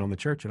financial burden on the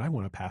church, and I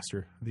want to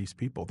pastor these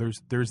people.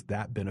 There's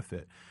that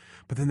benefit.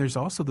 But then there's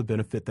also the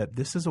benefit that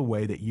this is a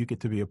way that you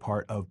get to be a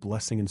part of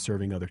blessing and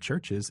serving other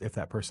churches if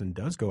that person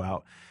does go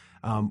out,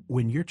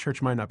 when your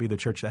church might not be the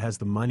church that has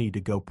the money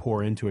to go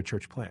pour into a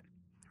church plant.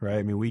 Right.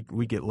 I mean,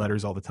 we get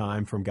letters all the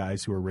time from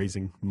guys who are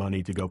raising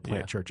money to go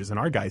plant churches, and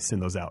our guys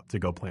send those out to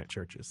go plant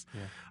churches.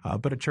 Yeah.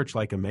 But a church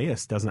like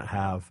Emmaus doesn't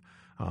have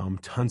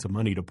tons of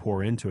money to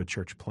pour into a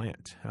church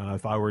plant.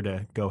 If I were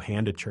to go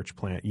hand a church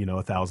plant,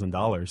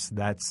 $1,000,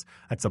 that's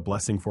a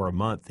blessing for a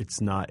month.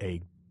 It's not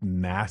a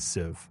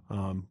massive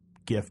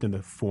gift in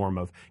the form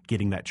of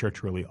getting that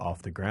church really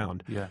off the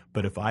ground. Yeah.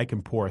 But if I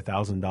can pour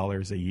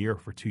 $1,000 a year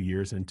for 2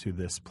 years into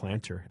this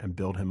planter and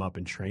build him up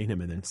and train him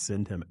and then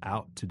send him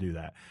out to do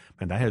that,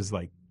 man, that has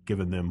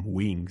given them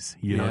wings,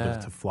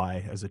 to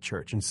fly as a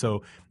church. And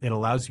so it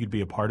allows you to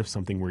be a part of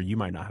something where you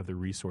might not have the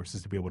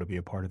resources to be able to be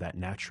a part of that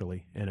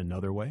naturally in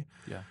another way.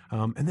 Yeah.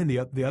 And then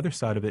the other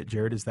side of it,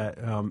 Jared, is that,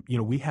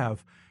 we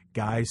have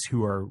guys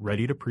who are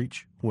ready to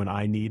preach when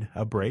I need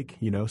a break,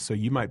 so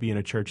you might be in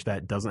a church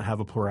that doesn't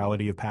have a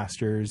plurality of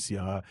pastors.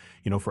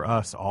 For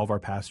us, all of our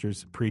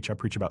pastors preach. I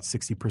preach about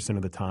 60%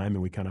 of the time,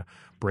 and we kind of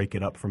break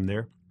it up from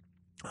there.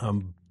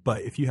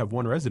 But if you have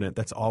one resident,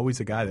 that's always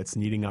a guy that's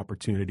needing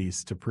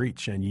opportunities to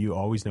preach, and you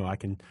always know I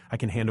can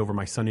hand over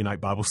my Sunday night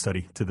Bible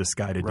study to this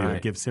guy to do.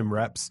 It gives him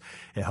reps.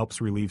 It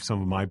helps relieve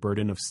some of my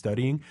burden of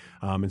studying,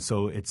 and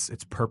so it's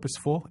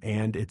purposeful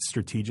and it's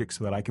strategic,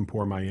 so that I can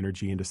pour my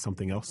energy into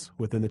something else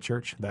within the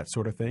church. That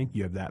sort of thing.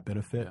 You have that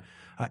benefit,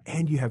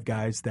 and you have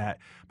guys that,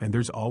 man,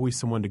 there's always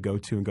someone to go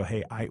to and go,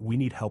 hey, we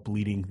need help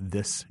leading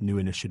this new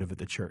initiative at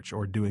the church,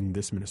 or doing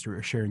this ministry,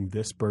 or sharing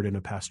this burden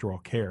of pastoral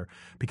care.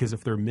 Because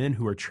if they're men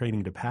who are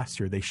training to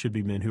pastor, they should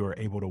be men who are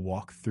able to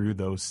walk through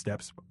those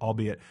steps,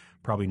 albeit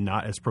probably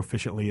not as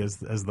proficiently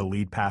as the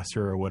lead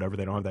pastor or whatever.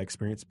 They don't have that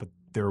experience, but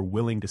they're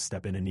willing to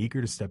step in and eager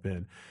to step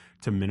in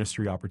to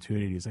ministry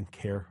opportunities and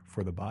care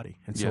for the body.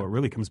 And so it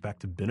really comes back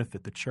to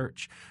benefit the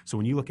church. So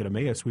when you look at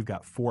Emmaus, we've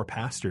got 4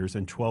 pastors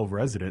and 12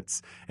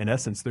 residents. In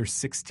essence, there's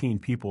 16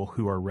 people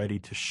who are ready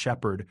to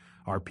shepherd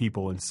our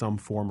people in some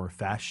form or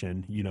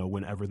fashion,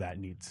 whenever that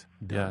needs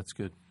done. Yeah, that's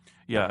good.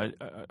 Yeah,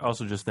 I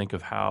also just think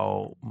of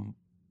how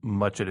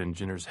much it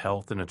engenders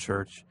health in a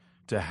church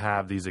to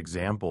have these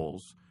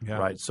examples,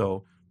 right?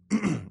 So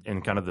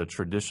in kind of the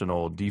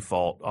traditional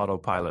default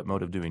autopilot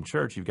mode of doing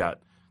church, you've got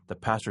the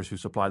pastors who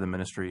supply the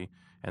ministry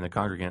and the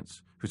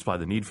congregants who supply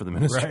the need for the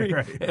ministry.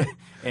 Right.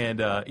 And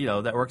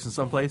that works in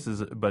some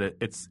places, but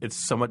it's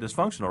somewhat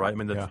dysfunctional, right? I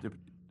mean,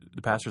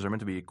 the pastors are meant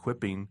to be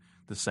equipping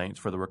the saints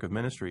for the work of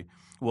ministry.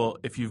 Well,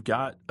 if you've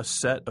got a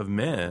set of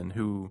men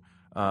who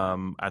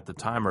at the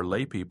time are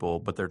lay people,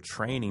 but they're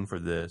training for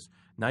this,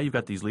 now you've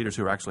got these leaders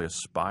who are actually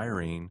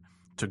aspiring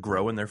to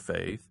grow in their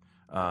faith.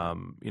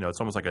 It's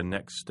almost like a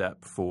next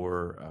step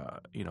for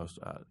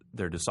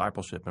their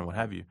discipleship and what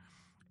have you.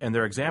 And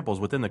there are examples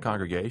within the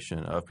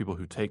congregation of people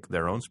who take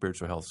their own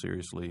spiritual health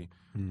seriously,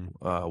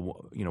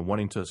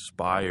 wanting to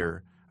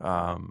aspire,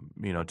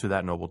 to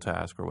that noble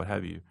task or what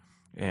have you.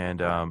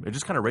 And it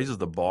just kind of raises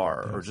the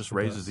bar, or just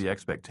raises the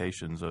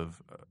expectations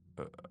of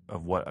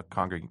what a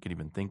congregant can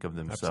even think of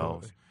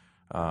themselves.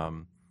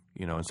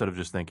 Instead of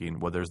just thinking,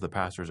 well, there's the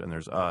pastors and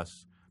there's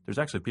us. There's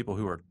actually people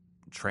who are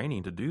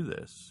training to do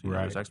this.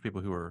 There's actually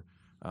people who are,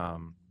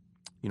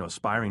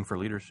 aspiring for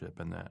leadership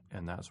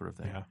and that sort of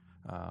thing. Yeah.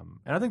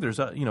 And I think there's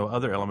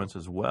other elements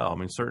as well. I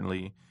mean,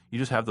 certainly you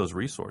just have those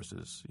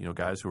resources.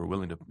 Guys who are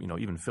willing to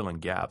even fill in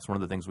gaps. One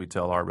of the things we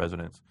tell our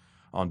residents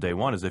on day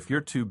one is if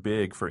you're too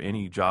big for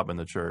any job in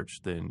the church,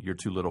 then you're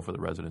too little for the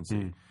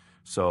residency.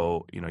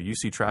 So you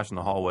see trash in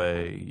the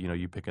hallway,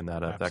 you picking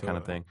that up, that kind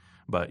of thing.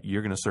 But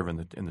you're going to serve in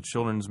the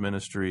children's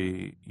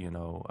ministry,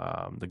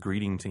 the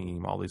greeting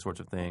team, all these sorts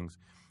of things.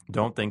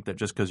 Don't think that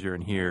just because you're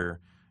in here,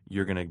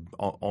 you're going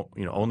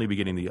to only be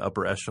getting the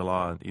upper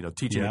echelon,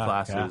 teaching the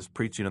classes,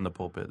 preaching in the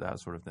pulpit,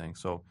 that sort of thing.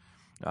 So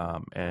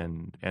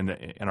and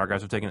our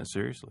guys are taking it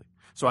seriously.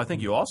 So I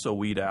think you also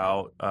weed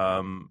out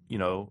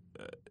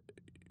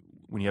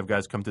when you have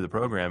guys come through the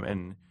program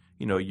and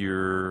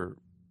you're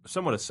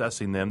somewhat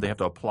assessing them. They have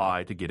to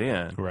apply to get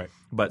in. Right.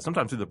 But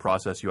sometimes through the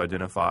process you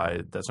identify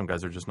that some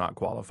guys are just not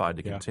qualified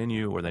to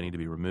continue, or they need to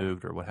be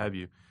removed, or what have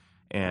you.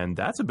 And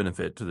that's a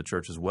benefit to the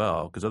church as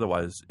well, because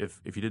otherwise if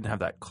you didn't have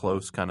that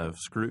close kind of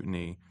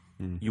scrutiny,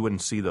 you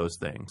wouldn't see those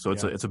things. So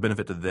it's a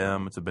benefit to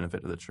them. It's a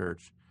benefit to the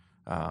church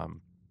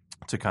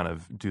to kind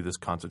of do this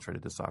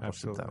concentrated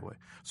discipleship that way.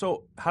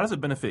 So how does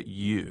it benefit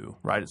you,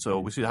 right? So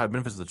we see how it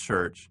benefits the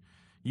church.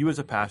 You as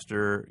a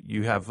pastor,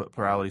 you have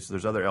plurality, so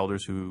there's other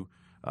elders who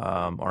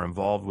are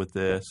involved with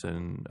this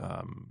and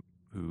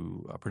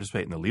who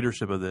participate in the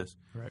leadership of this.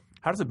 Right.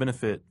 How does it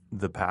benefit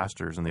the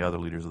pastors and the other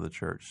leaders of the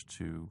church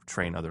to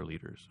train other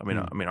leaders? I mean,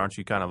 aren't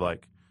you kind of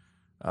like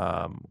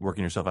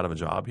working yourself out of a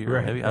job here?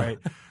 Right, maybe? Right.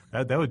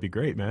 That would be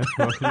great, man.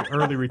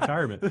 Early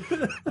retirement.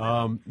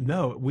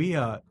 No, we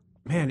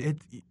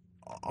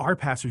our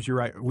pastors, you're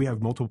right, we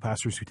have multiple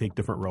pastors who take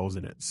different roles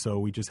in it. So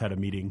we just had a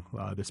meeting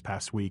this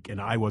past week,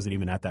 and I wasn't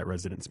even at that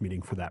residence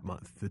meeting for that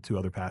month. The two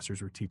other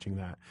pastors were teaching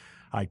that.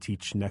 I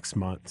teach next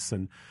month,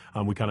 and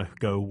we kind of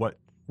go,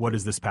 what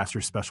is this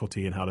pastor's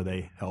specialty and how do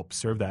they help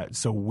serve that?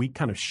 So we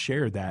kind of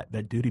share that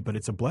duty, but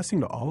it's a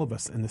blessing to all of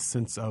us in the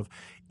sense of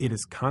it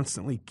is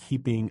constantly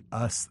keeping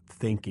us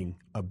thinking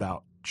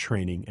about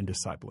training and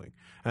discipling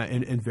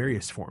in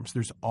various forms.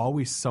 There's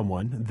always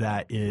someone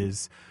that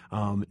is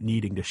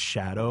needing to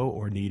shadow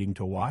or needing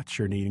to watch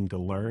or needing to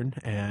learn,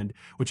 and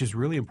which is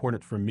really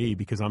important for me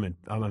because I'm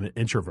an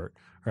introvert,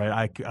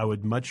 right? I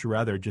would much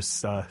rather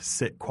just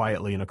sit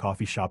quietly in a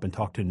coffee shop and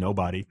talk to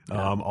nobody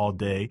all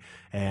day,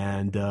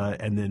 and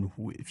then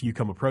if you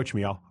come approach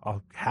me,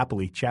 I'll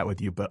happily chat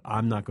with you, but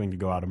I'm not going to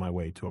go out of my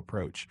way to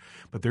approach.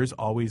 But there's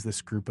always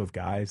this group of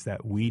guys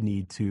that we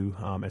need to,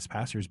 as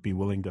pastors, be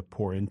willing to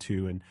pour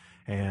into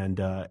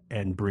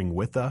and bring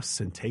with us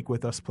and take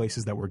with us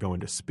places that we're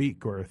going to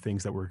speak or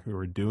things that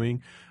we're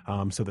doing,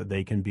 so that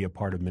they can be a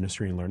part of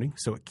ministry and learning.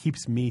 So it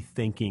keeps me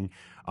thinking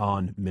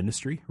on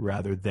ministry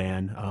rather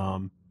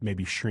than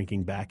maybe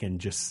shrinking back and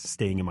just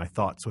staying in my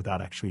thoughts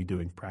without actually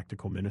doing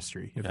practical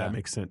ministry, if that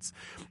makes sense.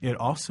 It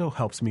also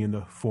helps me in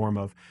the form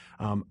of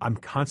I'm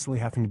constantly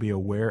having to be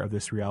aware of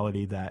this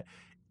reality that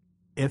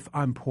if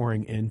I'm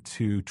pouring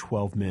into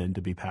 12 men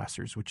to be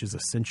pastors, which is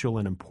essential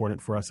and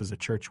important for us as a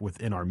church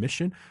within our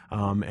mission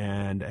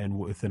and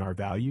within our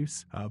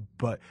values,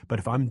 but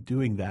if I'm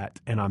doing that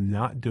and I'm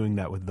not doing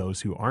that with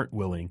those who aren't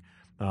willing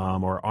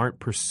or aren't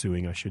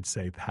pursuing, I should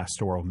say,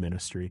 pastoral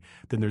ministry,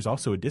 then there's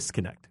also a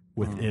disconnect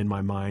within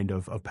my mind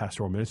of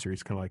pastoral ministry.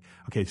 It's kind of like,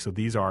 okay, so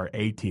these are our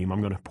A team. I'm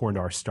going to pour into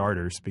our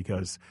starters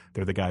because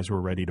they're the guys we're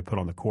ready to put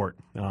on the court.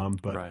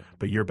 But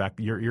you're back.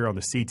 You're on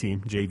the C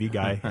team, JV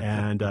guy,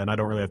 and I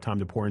don't really have time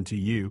to pour into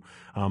you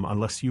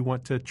unless you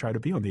want to try to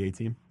be on the A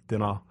team.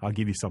 Then I'll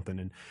give you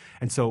something.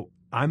 And so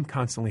I'm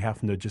constantly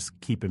having to just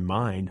keep in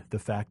mind the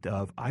fact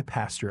of I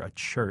pastor a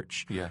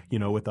church,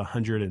 with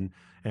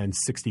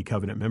 160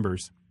 covenant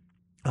members.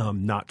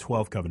 Not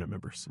 12 covenant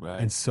members. Right.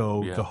 And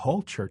so the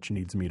whole church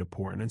needs me to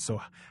pour in. And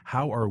so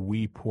how are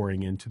we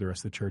pouring into the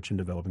rest of the church and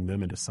developing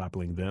them and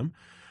discipling them?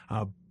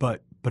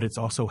 But it's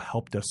also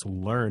helped us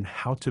learn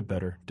how to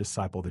better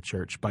disciple the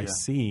church by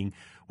seeing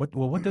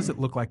what does it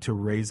look like to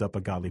raise up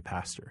a godly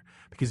pastor?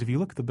 Because if you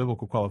look at the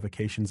biblical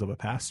qualifications of a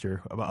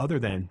pastor, other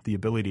than the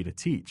ability to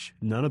teach,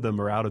 none of them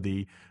are out of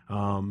the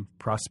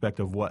prospect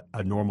of what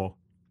a normal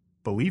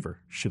believer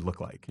should look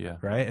like, Yeah.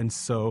 right? And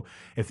so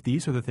if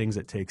these are the things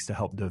it takes to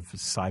help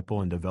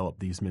disciple and develop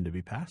these men to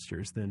be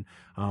pastors, then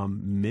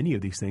many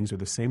of these things are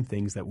the same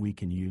things that we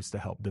can use to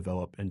help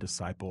develop and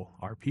disciple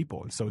our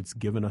people. And so it's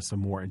given us a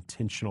more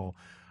intentional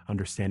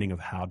understanding of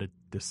how to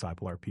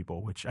disciple our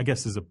people, which I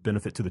guess is a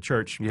benefit to the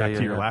church, back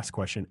to your last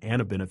question,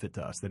 and a benefit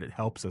to us, that it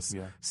helps us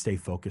stay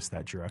focused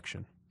that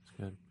direction. That's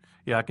good.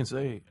 Yeah, I can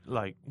say,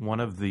 like, one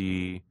of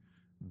the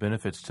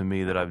benefits to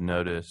me that I've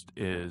noticed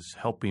is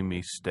helping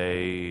me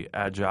stay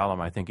agile in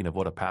my thinking of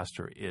what a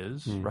pastor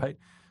is, right?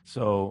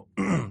 So,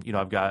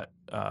 I've got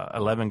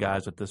 11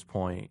 guys at this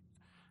point,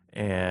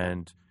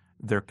 and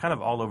they're kind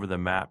of all over the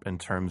map in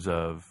terms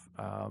of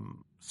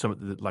some of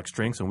the, like,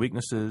 strengths and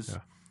weaknesses.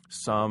 Yeah.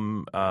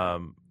 Some,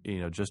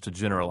 just to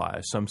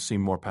generalize, some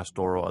seem more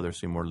pastoral, others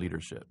seem more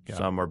leadership. Yeah.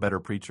 Some are better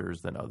preachers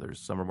than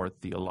others. Some are more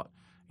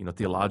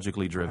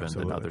theologically driven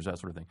than others, that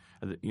sort of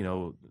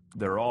thing.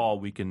 They're all,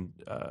 we can,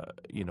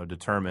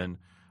 determine,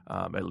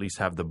 at least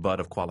have the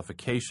butt of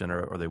qualification,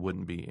 or they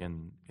wouldn't be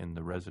in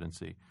the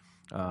residency.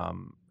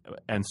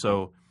 And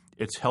so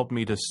it's helped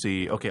me to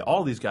see, okay,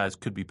 all these guys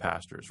could be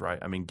pastors, right?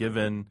 I mean,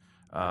 given,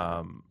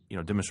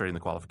 demonstrating the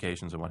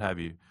qualifications and what have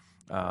you.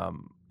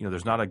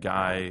 There's not a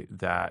guy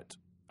that,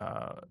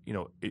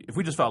 if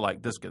we just felt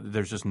like this,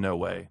 there's just no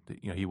way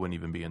that, he wouldn't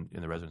even be in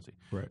the residency.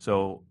 Right.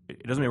 So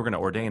it doesn't mean we're going to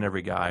ordain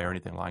every guy or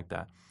anything like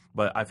that.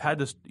 But I've had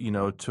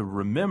to, to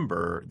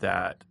remember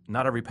that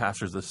not every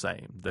pastor is the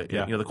same.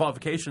 The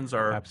qualifications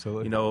are,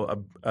 absolutely,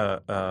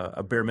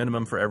 a bare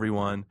minimum for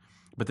everyone.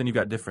 But then you've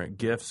got different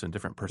gifts and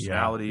different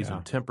personalities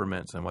and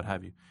temperaments and what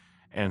have you.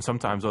 And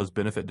sometimes those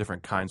benefit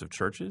different kinds of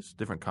churches,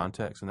 different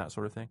contexts and that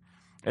sort of thing.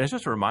 And it's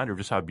just a reminder of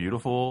just how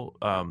beautiful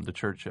the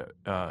church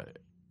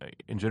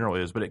in general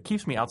is. But it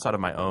keeps me outside of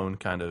my own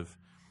kind of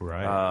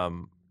out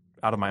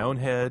of my own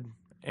head,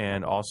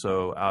 and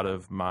also out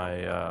of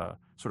my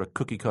sort of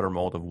cookie cutter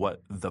mold of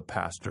what the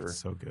pastor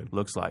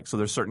looks like. So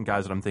there's certain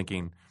guys that I'm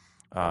thinking,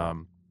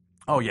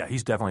 oh yeah,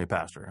 he's definitely a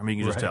pastor. I mean,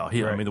 you can just tell.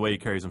 I mean, the way he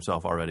carries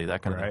himself already,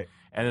 that kind of thing.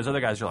 And there's other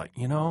guys you're like,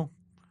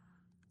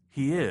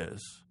 he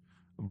is,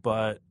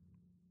 but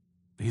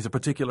he's a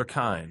particular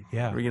kind,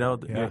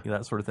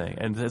 that sort of thing.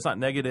 And it's not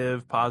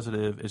negative,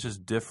 positive. It's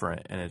just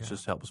different, and it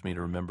just helps me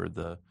to remember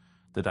the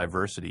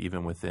diversity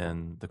even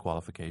within the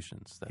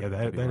qualifications.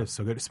 That is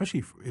so good,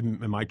 especially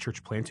in my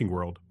church planting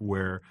world,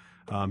 where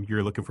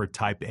you're looking for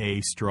type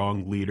A,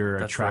 strong leader,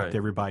 attract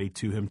everybody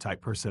to him type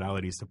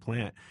personalities to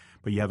plant.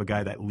 But you have a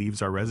guy that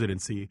leaves our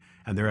residency,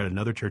 and they're at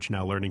another church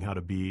now learning how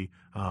to be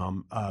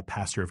a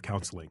pastor of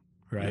counseling,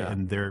 right? Yeah.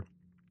 And they're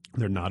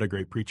not a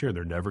great preacher.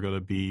 They're never going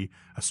to be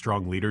a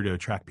strong leader to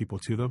attract people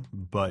to them.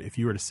 But if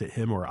you were to sit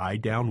him or I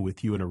down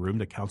with you in a room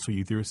to counsel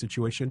you through a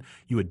situation,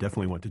 you would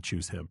definitely want to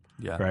choose him.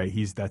 Yeah. Right?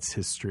 That's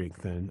his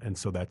strength, and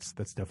so that's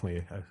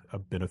definitely a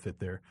benefit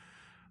there.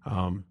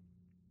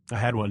 I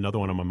had another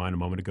one on my mind a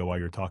moment ago while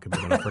you were talking,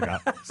 but then I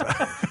forgot. So.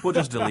 We'll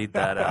just delete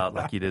that out,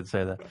 like you did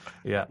say that.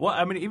 Yeah. Well,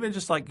 I mean, even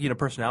just like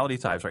personality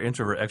types, right?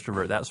 Introvert,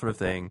 extrovert, that sort of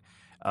thing.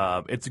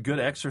 It's a good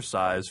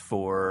exercise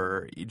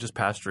for just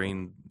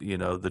pastoring,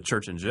 the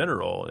church in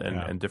general,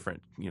 and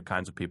different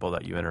kinds of people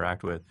that you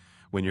interact with.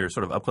 When you're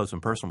sort of up close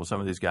and personal with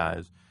some of these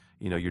guys,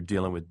 you're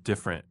dealing with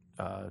different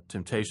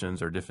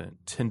temptations or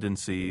different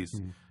tendencies.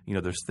 Mm-hmm.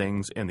 There's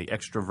things in the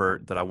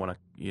extrovert that I want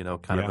to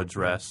kind of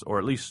address, or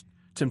at least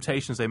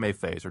temptations they may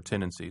face or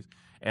tendencies.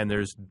 And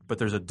there's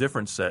a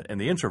different set in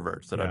the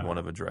introverts that I'd want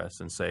to address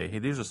and say, hey,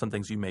 these are some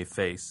things you may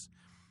face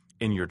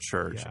in your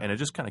church, and it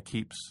just kind of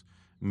keeps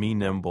me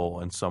nimble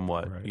and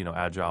somewhat,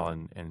 agile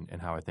in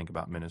how I think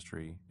about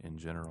ministry in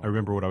general. I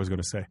remember what I was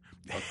going to say.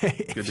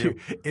 Okay.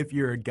 If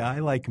you're a guy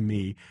like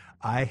me,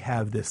 I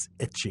have this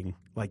itching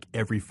like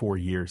every 4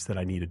 years that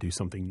I need to do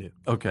something new.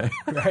 Okay.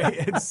 Right?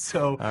 And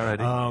so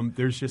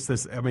there's just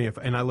this, I mean,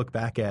 and I look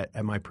back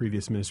at my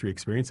previous ministry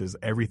experiences,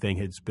 everything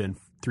has been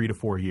 3 to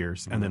 4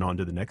 years and then on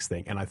to the next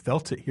thing. And I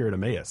felt it here at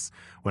Emmaus.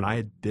 When I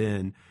had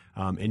been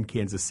in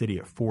Kansas City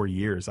at 4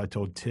 years, I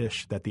told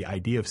Tish that the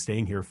idea of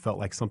staying here felt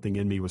like something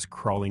in me was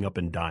crawling up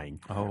and dying.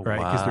 Oh, right?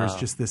 Wow. Because there's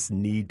just this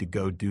need to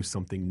go do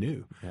something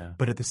new. Yeah.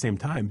 But at the same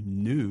time,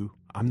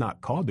 I'm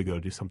not called to go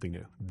do something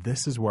new.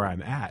 This is where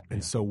I'm at.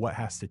 And so what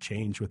has to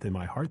change within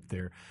my heart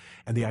there?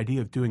 And the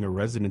idea of doing a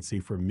residency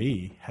for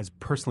me has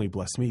personally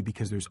blessed me,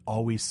 because there's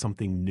always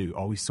something new,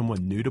 always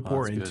someone new to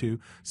pour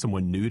into,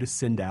 someone new to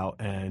send out,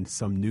 and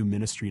some new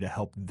ministry to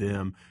help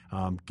them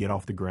get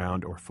off the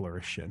ground or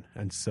flourish in.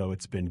 And so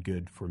it's been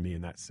good for me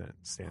in that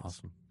stance.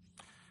 Awesome.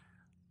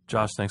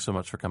 Josh, thanks so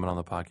much for coming on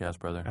the podcast,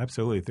 brother.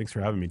 Absolutely. Thanks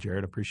for having me,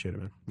 Jared. I appreciate it,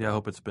 man. Yeah, I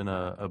hope it's been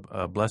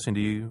a blessing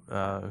to you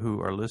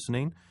who are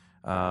listening.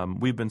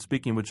 We've been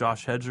speaking with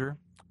Josh Hedger,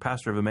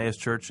 pastor of Emmaus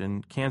Church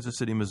in Kansas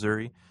City,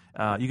 Missouri.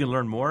 You can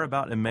learn more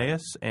about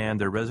Emmaus and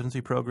their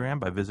residency program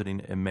by visiting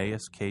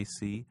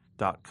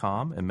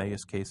EmmausKC.com,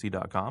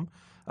 EmmausKC.com.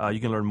 You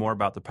can learn more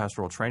about the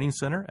Pastoral Training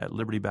Center at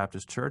Liberty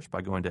Baptist Church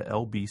by going to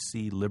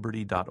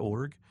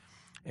lbcliberty.org.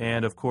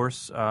 And, of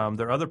course,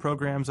 there are other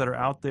programs that are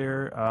out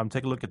there.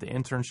 Take a look at the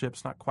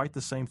internships. Not quite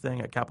the same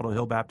thing at Capitol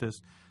Hill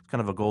Baptist. It's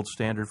kind of a gold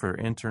standard for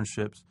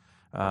internships.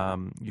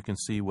 You can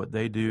see what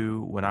they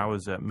do. When I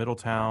was at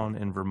Middletown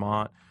in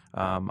Vermont,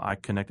 I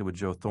connected with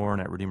Joe Thorne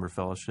at Redeemer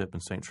Fellowship in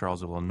St.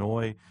 Charles,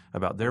 Illinois,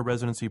 about their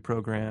residency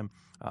program.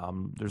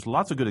 There's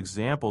lots of good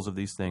examples of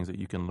these things that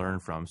you can learn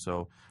from.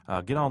 So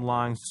get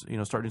online,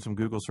 start doing some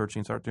Google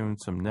searching, start doing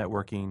some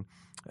networking,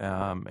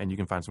 and you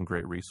can find some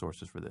great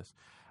resources for this.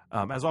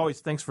 As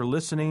always, thanks for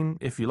listening.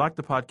 If you like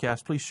the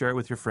podcast, please share it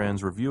with your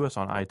friends. Review us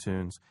on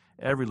iTunes.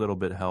 Every little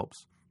bit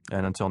helps.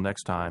 And until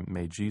next time,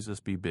 may Jesus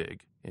be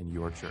big in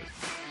your church.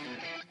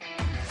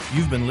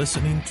 You've been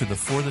listening to the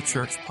For the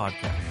Church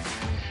podcast,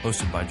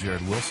 hosted by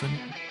Jared Wilson,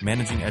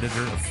 managing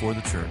editor of For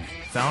the Church,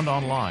 found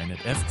online at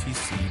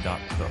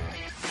ftc.co.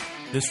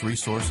 This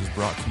resource is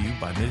brought to you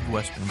by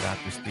Midwestern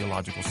Baptist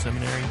Theological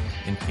Seminary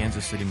in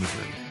Kansas City,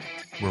 Missouri,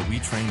 where we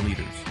train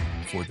leaders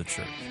for the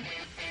church.